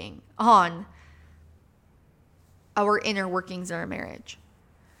still working on our inner workings of our marriage.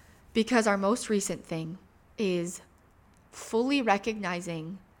 Because our most recent thing is fully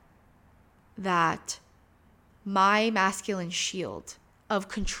recognizing that my masculine shield of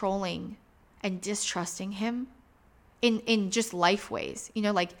controlling and distrusting him in just life ways, you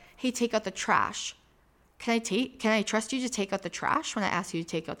know, like, hey, take out the trash. Can I trust you to take out the trash when I ask you to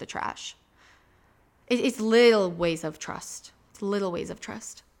take out the trash? It's little ways of trust. It's little ways of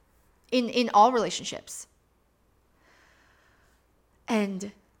trust in all relationships.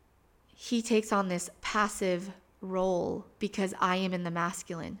 And he takes on this passive role because I am in the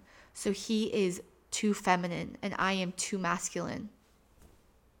masculine. So he is too feminine and I am too masculine.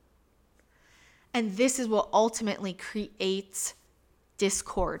 And this is what ultimately creates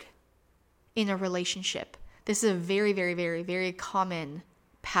discord in a relationship. This is a very, very, very, very common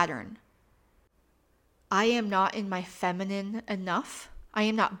pattern. I am not in my feminine enough I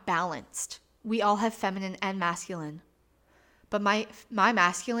am not balanced. We all have feminine and masculine. But my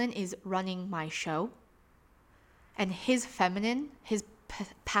masculine is running my show. And his feminine, his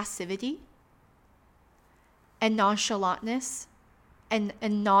passivity and nonchalantness and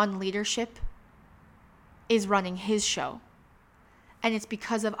non-leadership is running his show. And it's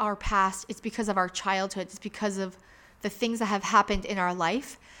because of our past, it's because of our childhood, it's because of the things that have happened in our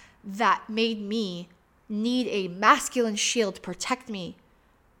life that made me need a masculine shield to protect me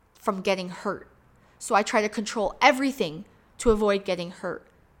from getting hurt. So I try to control everything to avoid getting hurt.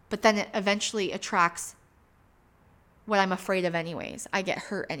 But then it eventually attracts what I'm afraid of anyways. I get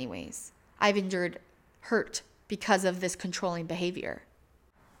hurt anyways. I've endured hurt because of this controlling behavior.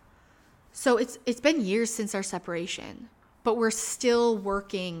 So it's been years since our separation, but we're still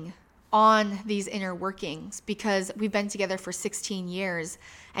working on these inner workings because we've been together for 16 years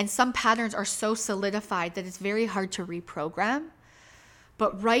and some patterns are so solidified that it's very hard to reprogram.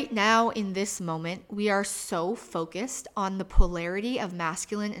 But right now in this moment, we are so focused on the polarity of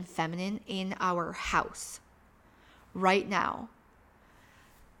masculine and feminine in our house. Right now,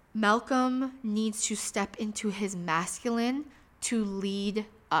 Malcolm needs to step into his masculine to lead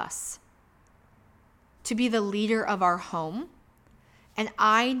us, to be the leader of our home. And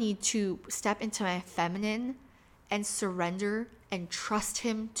I need to step into my feminine and surrender and trust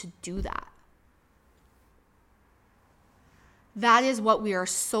him to do that. That is what we are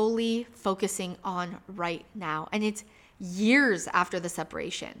solely focusing on right now. And it's years after the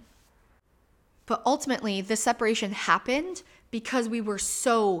separation. But ultimately, the separation happened because we were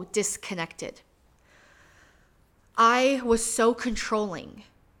so disconnected. I was so controlling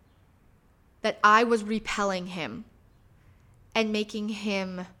that I was repelling him and making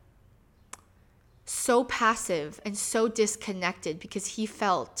him so passive and so disconnected because he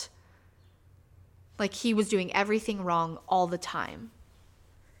felt like he was doing everything wrong all the time.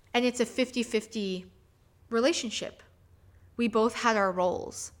 And it's a 50-50 relationship. We both had our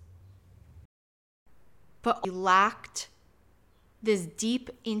roles. But we lacked this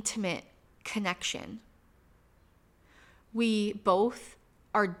deep, intimate connection. We both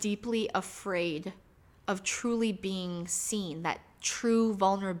are deeply afraid of truly being seen, that true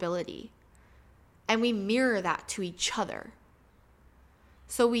vulnerability. And we mirror that to each other.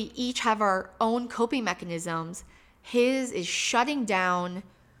 So we each have our own coping mechanisms. His is shutting down,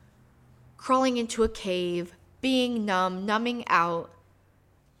 crawling into a cave, being numb, numbing out,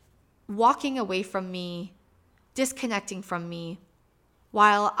 walking away from me, disconnecting from me,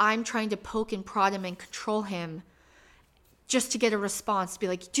 while I'm trying to poke and prod him and control him just to get a response, to be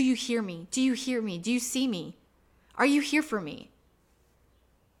like, do you hear me? Do you hear me? Do you see me? Are you here for me?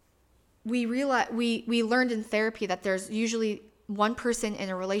 We learned in therapy that there's usually one person in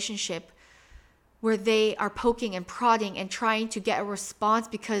a relationship where they are poking and prodding and trying to get a response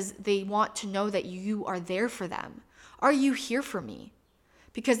because they want to know that you are there for them. Are you here for me?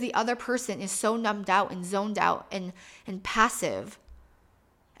 Because the other person is so numbed out and zoned out and passive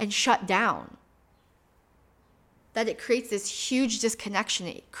and shut down that it creates this huge disconnection.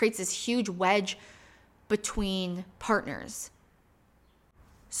 It creates this huge wedge between partners.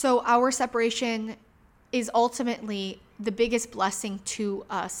 So our separation is ultimately the biggest blessing to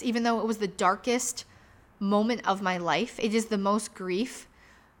us. Even though it was the darkest moment of my life, it is the most grief,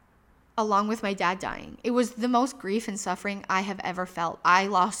 along with my dad dying. It was the most grief and suffering I have ever felt. I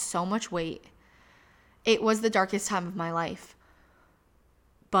lost so much weight. It was the darkest time of my life.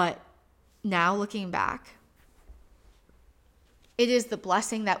 But now looking back, it is the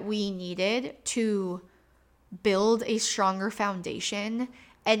blessing that we needed to build a stronger foundation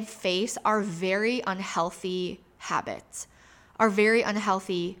and face our very unhealthy habits, our very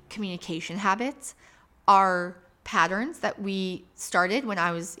unhealthy communication habits, our patterns that we started when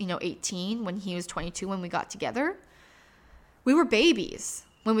I was, 18, when he was 22, when we got together. We were babies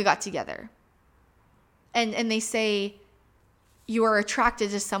when we got together. And they say you are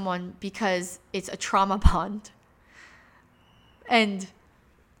attracted to someone because it's a trauma bond. And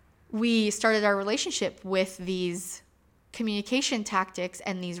we started our relationship with these communication tactics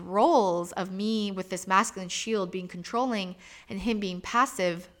and these roles of me with this masculine shield being controlling and him being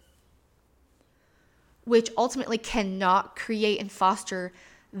passive, which ultimately cannot create and foster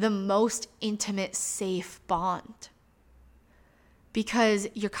the most intimate, safe bond. Because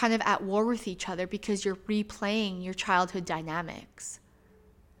you're kind of at war with each other because you're replaying your childhood dynamics.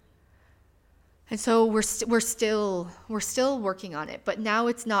 And so we're still working on it, but now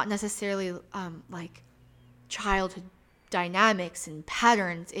it's not necessarily like childhood dynamics and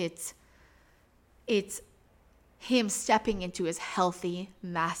patterns. It's him stepping into his healthy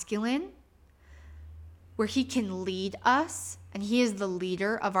masculine where he can lead us and he is the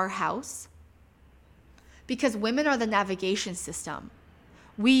leader of our house. Because women are the navigation system.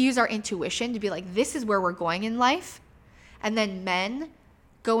 We use our intuition to be like, this is where we're going in life. And then men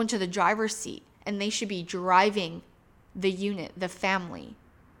go into the driver's seat and they should be driving the unit, the family,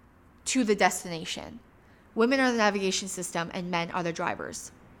 to the destination. Women are the navigation system and men are the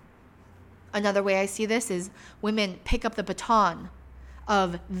drivers. Another way I see this is women pick up the baton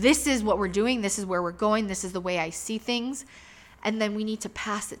of this is what we're doing, this is where we're going, this is the way I see things. And then we need to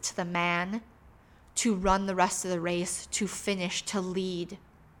pass it to the man to run the rest of the race, to finish, to lead.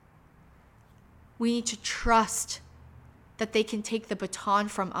 We need to trust that they can take the baton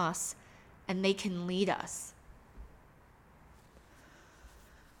from us and they can lead us.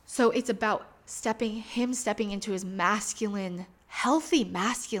 So it's about stepping into his masculine, healthy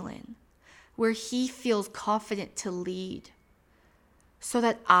masculine, where he feels confident to lead, so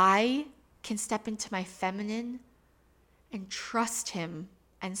that I can step into my feminine and trust him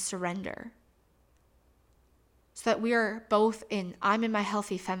and surrender. So that we are both I'm in my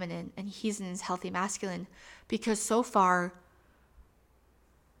healthy feminine and he's in his healthy masculine. Because so far,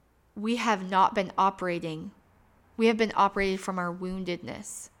 we have not been operating. We have been operating from our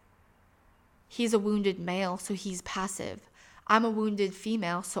woundedness. He's a wounded male, so he's passive. I'm a wounded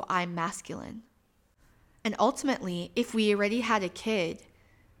female, so I'm masculine. And ultimately, if we already had a kid,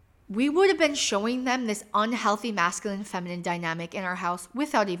 we would have been showing them this unhealthy masculine-feminine dynamic in our house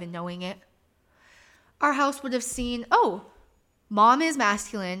without even knowing it. Our house would have seen, oh, mom is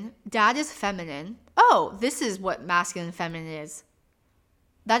masculine, dad is feminine. Oh, this is what masculine and feminine is.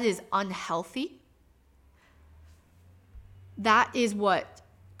 That is unhealthy. That is what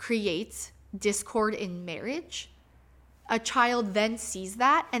creates discord in marriage. A child then sees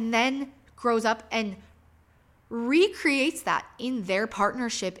that and then grows up and recreates that in their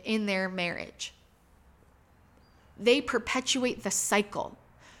partnership, in their marriage. They perpetuate the cycle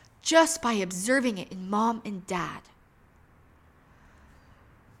just by observing it in mom and dad.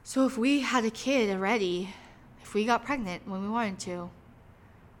 So if we had a kid already, if we got pregnant when we wanted to,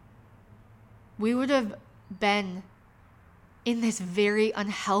 we would have been in this very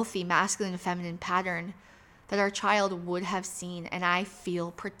unhealthy masculine and feminine pattern that our child would have seen, and I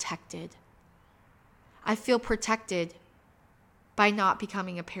feel protected. I feel protected by not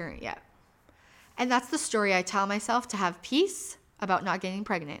becoming a parent yet. And that's the story I tell myself to have peace about not getting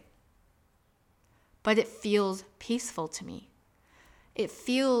pregnant. But it feels peaceful to me. It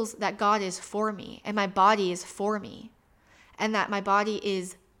feels that God is for me and my body is for me, and that my body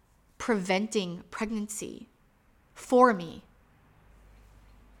is preventing pregnancy for me.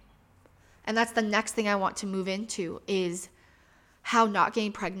 And that's the next thing I want to move into, is how not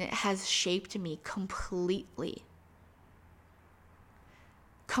getting pregnant has shaped me completely.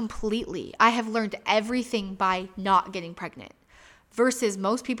 Completely. I have learned everything by not getting pregnant, versus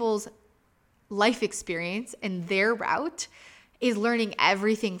most people's life experience and their route is learning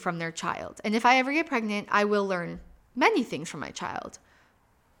everything from their child. And if I ever get pregnant, I will learn many things from my child.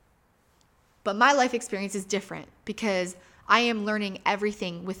 But my life experience is different because I am learning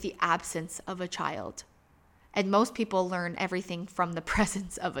everything with the absence of a child. And most people learn everything from the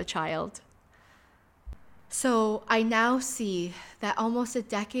presence of a child. So I now see that almost a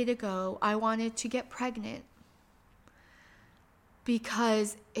decade ago, I wanted to get pregnant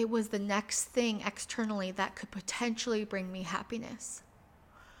because it was the next thing externally that could potentially bring me happiness.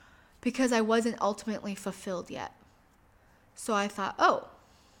 Because I wasn't ultimately fulfilled yet. So I thought, oh,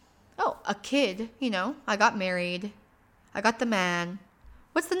 a kid, I got married, I got the man.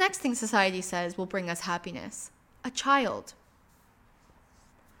 What's the next thing society says will bring us happiness? A child.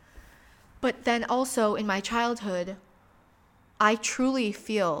 But then also in my childhood, I truly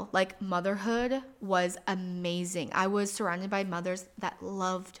feel like motherhood was amazing. I was surrounded by mothers that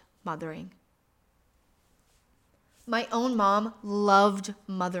loved mothering. My own mom loved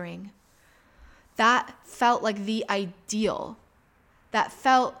mothering. That felt like the ideal. That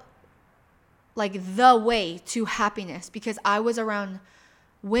felt like the way to happiness, because I was around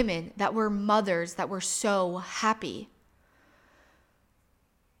women that were mothers that were so happy.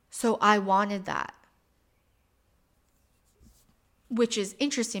 So I wanted that. Which is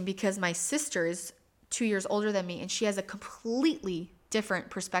interesting because my sister is 2 years older than me and she has a completely different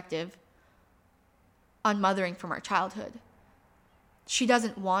perspective on mothering from our childhood. She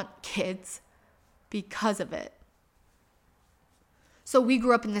doesn't want kids because of it. So we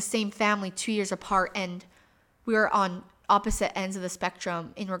grew up in the same family 2 years apart, and we were on opposite ends of the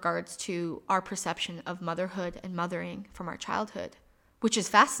spectrum in regards to our perception of motherhood and mothering from our childhood, which is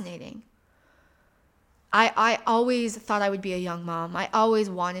fascinating. I always thought I would be a young mom. I always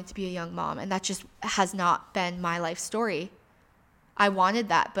wanted to be a young mom, and that just has not been my life story. I wanted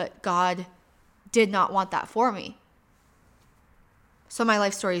that, but God did not want that for me. So my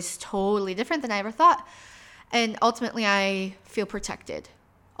life story is totally different than I ever thought. And ultimately, I feel protected.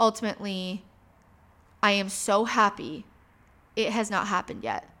 Ultimately, I am so happy it has not happened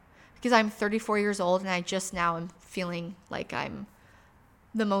yet, because I'm 34 years old and I just now am feeling like I'm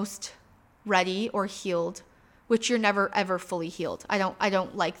the most ready or healed, which you're never ever fully healed. I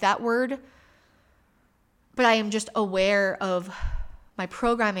don't like that word, but I am just aware of my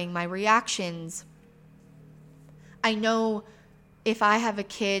programming, my reactions. I know if I have a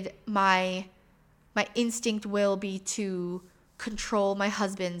kid, my instinct will be to control my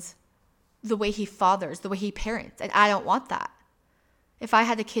husband's, the way he fathers, the way he parents, and I don't want that. If I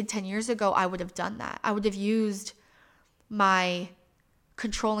had a kid 10 years ago, I would have done that. I would have used my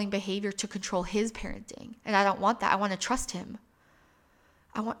controlling behavior to control his parenting, and I don't want that. I want to trust him.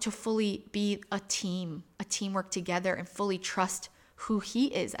 I want to fully be a teamwork together, and fully trust who he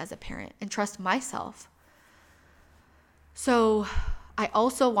is as a parent and trust myself. So I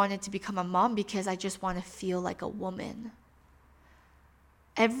also wanted to become a mom because I just want to feel like a woman.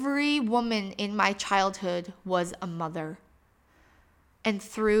 Every woman in my childhood was a mother. And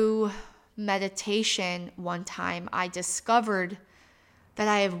through meditation one time, I discovered that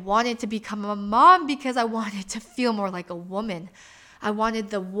I have wanted to become a mom because I wanted to feel more like a woman. I wanted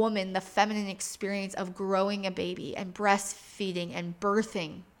the woman, the feminine experience of growing a baby and breastfeeding and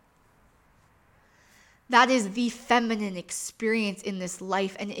birthing. That is the feminine experience in this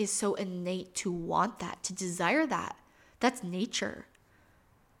life, and it is so innate to want that, to desire that. That's nature.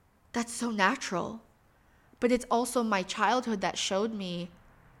 That's so natural. But it's also my childhood that showed me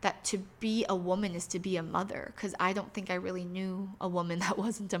that to be a woman is to be a mother, because I don't think I really knew a woman that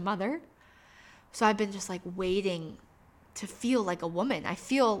wasn't a mother. So I've been just like waiting to feel like a woman. I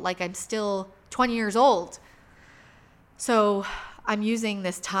feel like I'm still 20 years old. So I'm using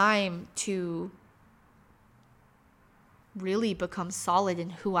this time to really become solid in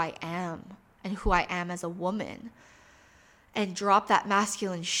who I am and who I am as a woman, and drop that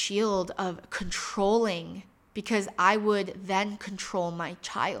masculine shield of controlling, because I would then control my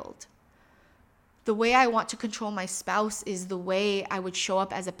child. The way I want to control my spouse is the way I would show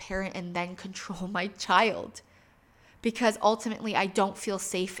up as a parent and then control my child, because ultimately I don't feel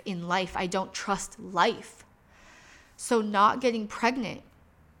safe in life. I don't trust life. So not getting pregnant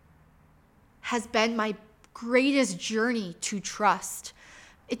has been my greatest journey to trust.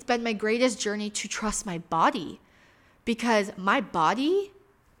 It's been my greatest journey to trust my body, because my body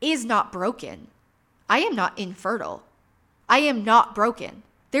is not broken. I am not infertile. I am not broken.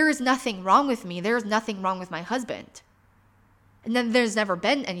 There is nothing wrong with me. There is nothing wrong with my husband. And then there's never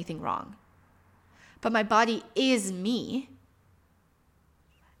been anything wrong. But my body is me.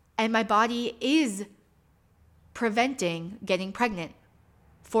 And my body is preventing getting pregnant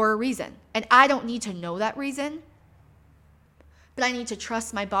for a reason. And I don't need to know that reason, but I need to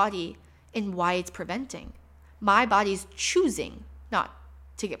trust my body in why it's preventing. My body's choosing not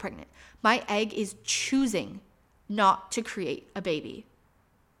to get pregnant. My egg is choosing not to create a baby.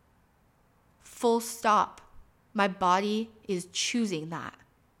 Full stop. My body is choosing that.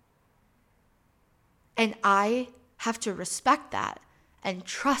 And I have to respect that and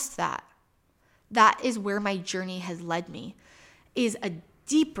trust that. That is where my journey has led me, is a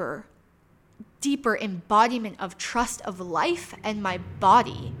deeper embodiment of trust of life and my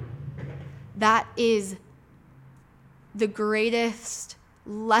body. That is the greatest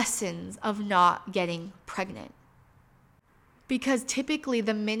lessons of not getting pregnant. Because typically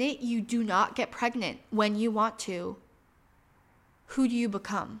the minute you do not get pregnant when you want to, who do you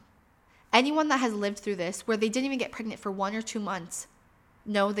become? Anyone that has lived through this, where they didn't even get pregnant for 1 or 2 months,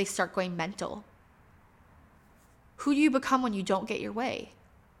 no, they start going mental. Who do you become when you don't get your way?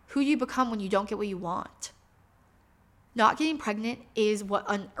 Who do you become when you don't get what you want? Not getting pregnant is what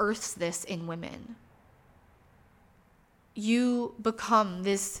unearths this in women. You become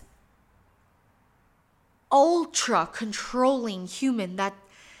this ultra controlling human that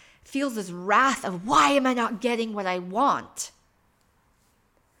feels this wrath of, why am I not getting what I want?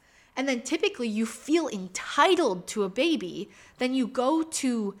 And then typically you feel entitled to a baby. Then you go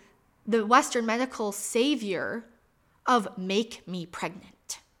to the Western medical savior of, make me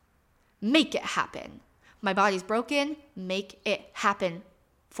pregnant. Make it happen. My body's broken. Make it happen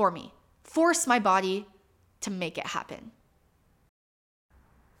for me. Force my body to make it happen.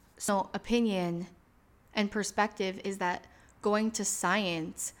 So opinion and perspective is that going to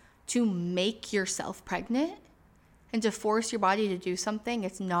science to make yourself pregnant and to force your body to do something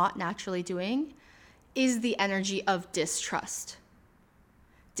it's not naturally doing is the energy of distrust.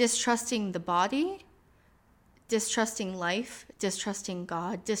 Distrusting the body, distrusting life, distrusting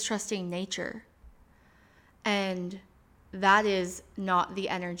God, distrusting nature. And that is not the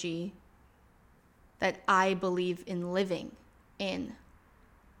energy that I believe in living in.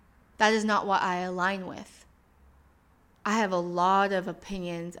 That is not what I align with. I have a lot of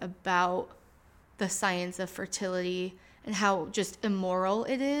opinions about the science of fertility and how just immoral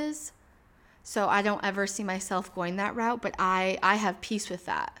it is. So I don't ever see myself going that route, but I have peace with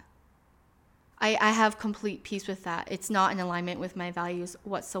that. I have complete peace with that. It's not in alignment with my values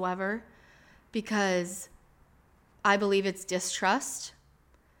whatsoever, because I believe it's distrust,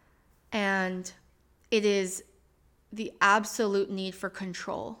 and it is the absolute need for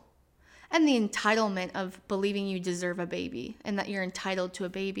control and the entitlement of believing you deserve a baby and that you're entitled to a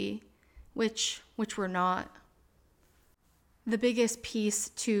baby, which we're not. The biggest piece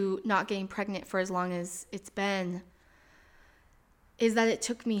to not getting pregnant for as long as it's been is that it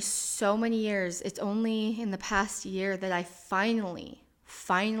took me so many years. It's only in the past year that I finally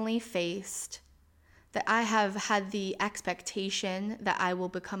faced that I have had the expectation that I will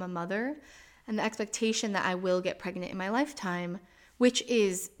become a mother and the expectation that I will get pregnant in my lifetime, which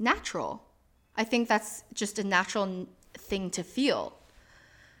is natural. I think that's just a natural thing to feel.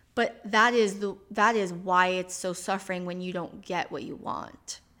 But that is why it's so suffering when you don't get what you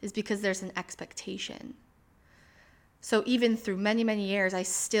want, is because there's an expectation. So even through many, many years, I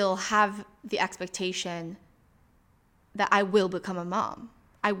still have the expectation that I will become a mom.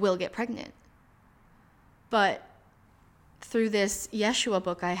 I will get pregnant. But through this Yeshua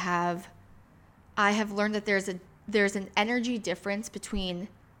book I have learned that there's an energy difference between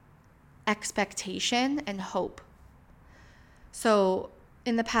expectation and hope. So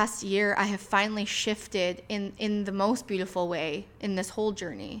in the past year, I have finally shifted in the most beautiful way in this whole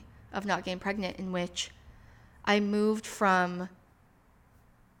journey of not getting pregnant, in which I moved from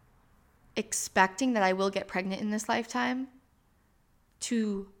expecting that I will get pregnant in this lifetime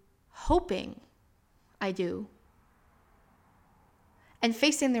to hoping I do. And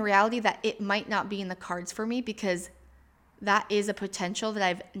facing the reality that it might not be in the cards for me, because that is a potential that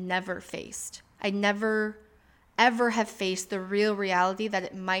I've never faced. I never ever have faced the real reality that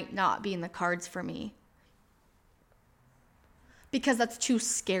it might not be in the cards for me, because that's too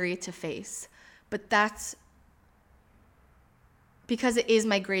scary to face. But that's because it is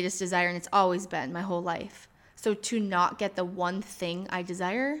my greatest desire, and it's always been my whole life. So to not get the one thing I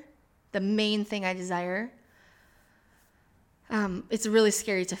desire, the main thing I desire, it's really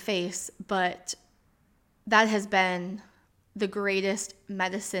scary to face. But that has been the greatest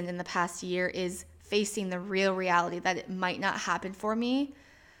medicine in the past year, is facing the real reality that it might not happen for me.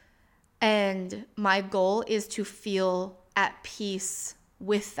 And my goal is to feel at peace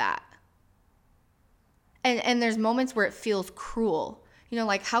with that. And there's moments where it feels cruel. You know,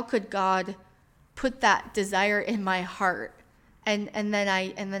 like, how could God put that desire in my heart and then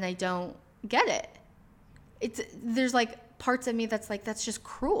I don't get it? There's like parts of me that's like, that's just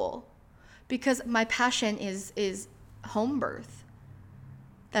cruel, because my passion is home birth.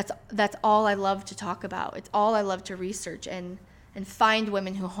 That's all I love to talk about. It's all I love to research and find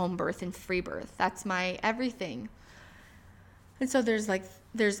women who home birth and free birth. That's my everything. And so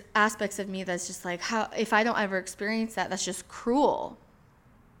there's aspects of me that's just like, how, if I don't ever experience that, that's just cruel.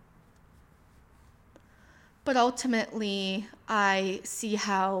 But ultimately, I see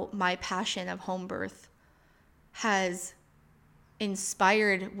how my passion of home birth has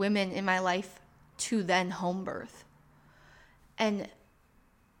inspired women in my life to then home birth. And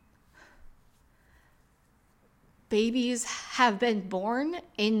babies have been born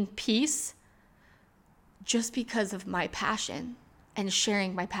in peace just because of my passion and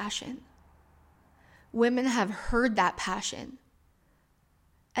sharing my passion. Women have heard that passion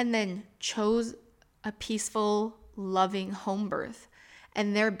and then chose a peaceful, loving home birth,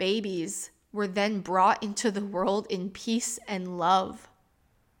 and their babies were then brought into the world in peace and love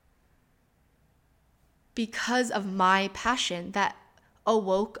because of my passion that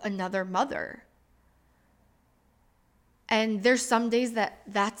awoke another mother. And there's some days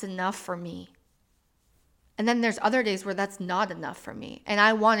that's enough for me. And then there's other days where that's not enough for me, and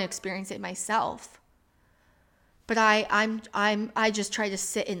I want to experience it myself. But I just try to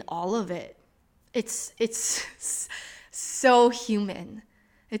sit in all of it. It's so human.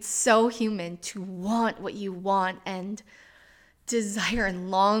 It's so human to want what you want and desire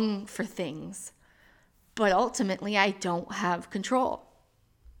and long for things. But ultimately, I don't have control.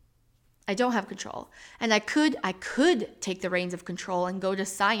 I don't have control. And I could take the reins of control and go to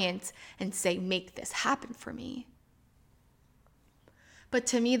science and say, make this happen for me. But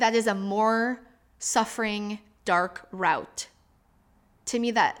to me, that is a more suffering, dark route. To me,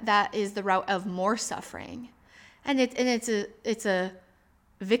 that is the route of more suffering. And it's a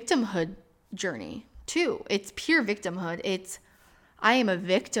victimhood journey too. It's pure victimhood. It's I am a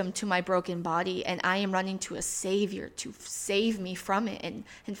victim to my broken body, and I am running to a savior to save me from it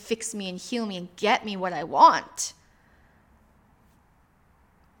and fix me and heal me and get me what I want.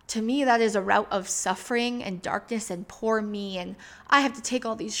 To me, that is a route of suffering and darkness and poor me, and I have to take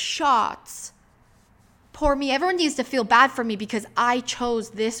all these shots. Poor me. Everyone needs to feel bad for me because I chose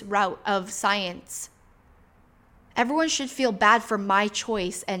this route of science. Everyone should feel bad for my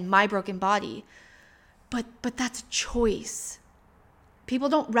choice and my broken body. But that's a choice. People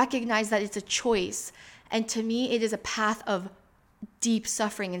don't recognize that it's a choice. And to me, it is a path of deep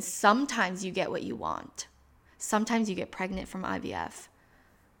suffering. And sometimes you get what you want. Sometimes you get pregnant from IVF.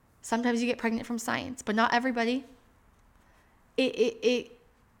 Sometimes you get pregnant from science, but not everybody. It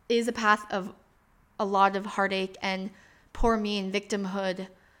is a path of a lot of heartache and poor me and victimhood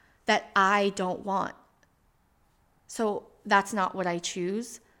that I don't want. So that's not what I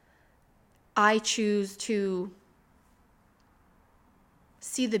choose. I choose to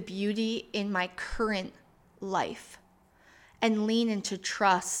see the beauty in my current life and lean into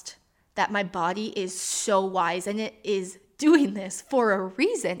trust that my body is so wise and it is doing this for a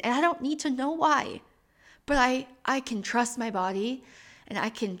reason, and I don't need to know why. But I can trust my body and I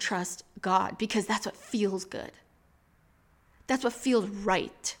can trust God because that's what feels good. That's what feels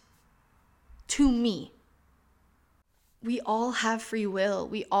right to me. We all have free will.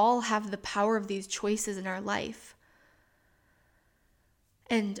 We all have the power of these choices in our life.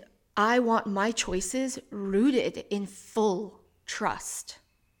 And I want my choices rooted in full trust.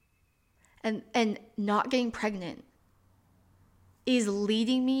 And not getting pregnant is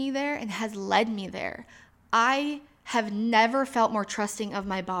leading me there and has led me there. I have never felt more trusting of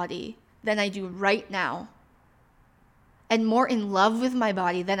my body than I do right now. And more in love with my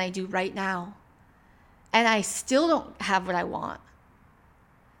body than I do right now. And I still don't have what I want.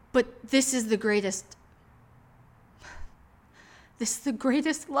 But this is the greatest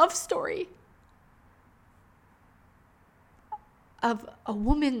love story of a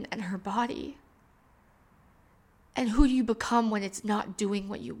woman and her body. And who do you become when it's not doing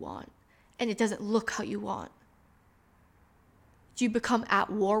what you want and it doesn't look how you want? Do you become at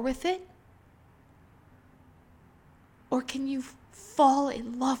war with it? Or can you fall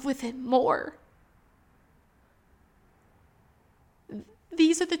in love with it more?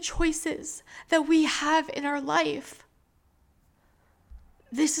 These are the choices that we have in our life.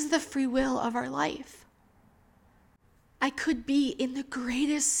 This is the free will of our life. I could be in the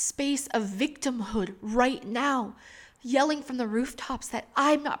greatest space of victimhood right now, yelling from the rooftops that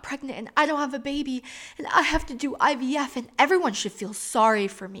I'm not pregnant and I don't have a baby and I have to do IVF and everyone should feel sorry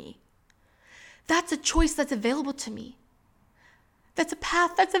for me. That's a choice that's available to me. That's a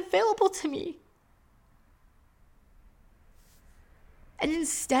path that's available to me. And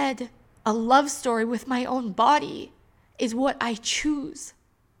instead, a love story with my own body is what I choose.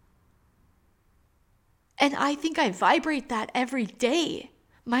 And I think I vibrate that every day.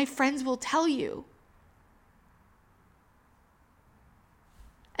 My friends will tell you.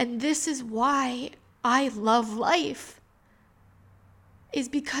 And this is why I love life. Is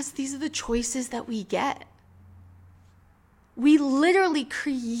because these are the choices that we get. We literally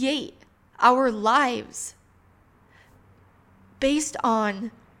create our lives based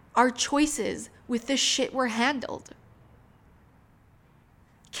on our choices with the shit we're handled.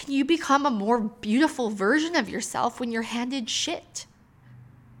 Can you become a more beautiful version of yourself when you're handed shit?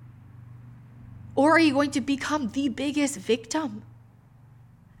 Or are you going to become the biggest victim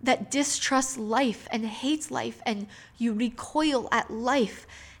that distrusts life and hates life, and you recoil at life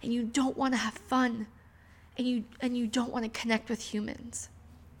and you don't want to have fun and you don't want to connect with humans?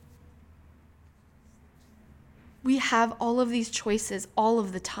 We have all of these choices all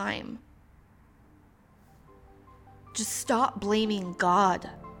of the time. Just stop blaming God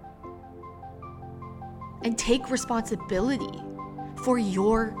and take responsibility for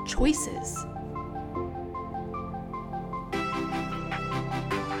your choices.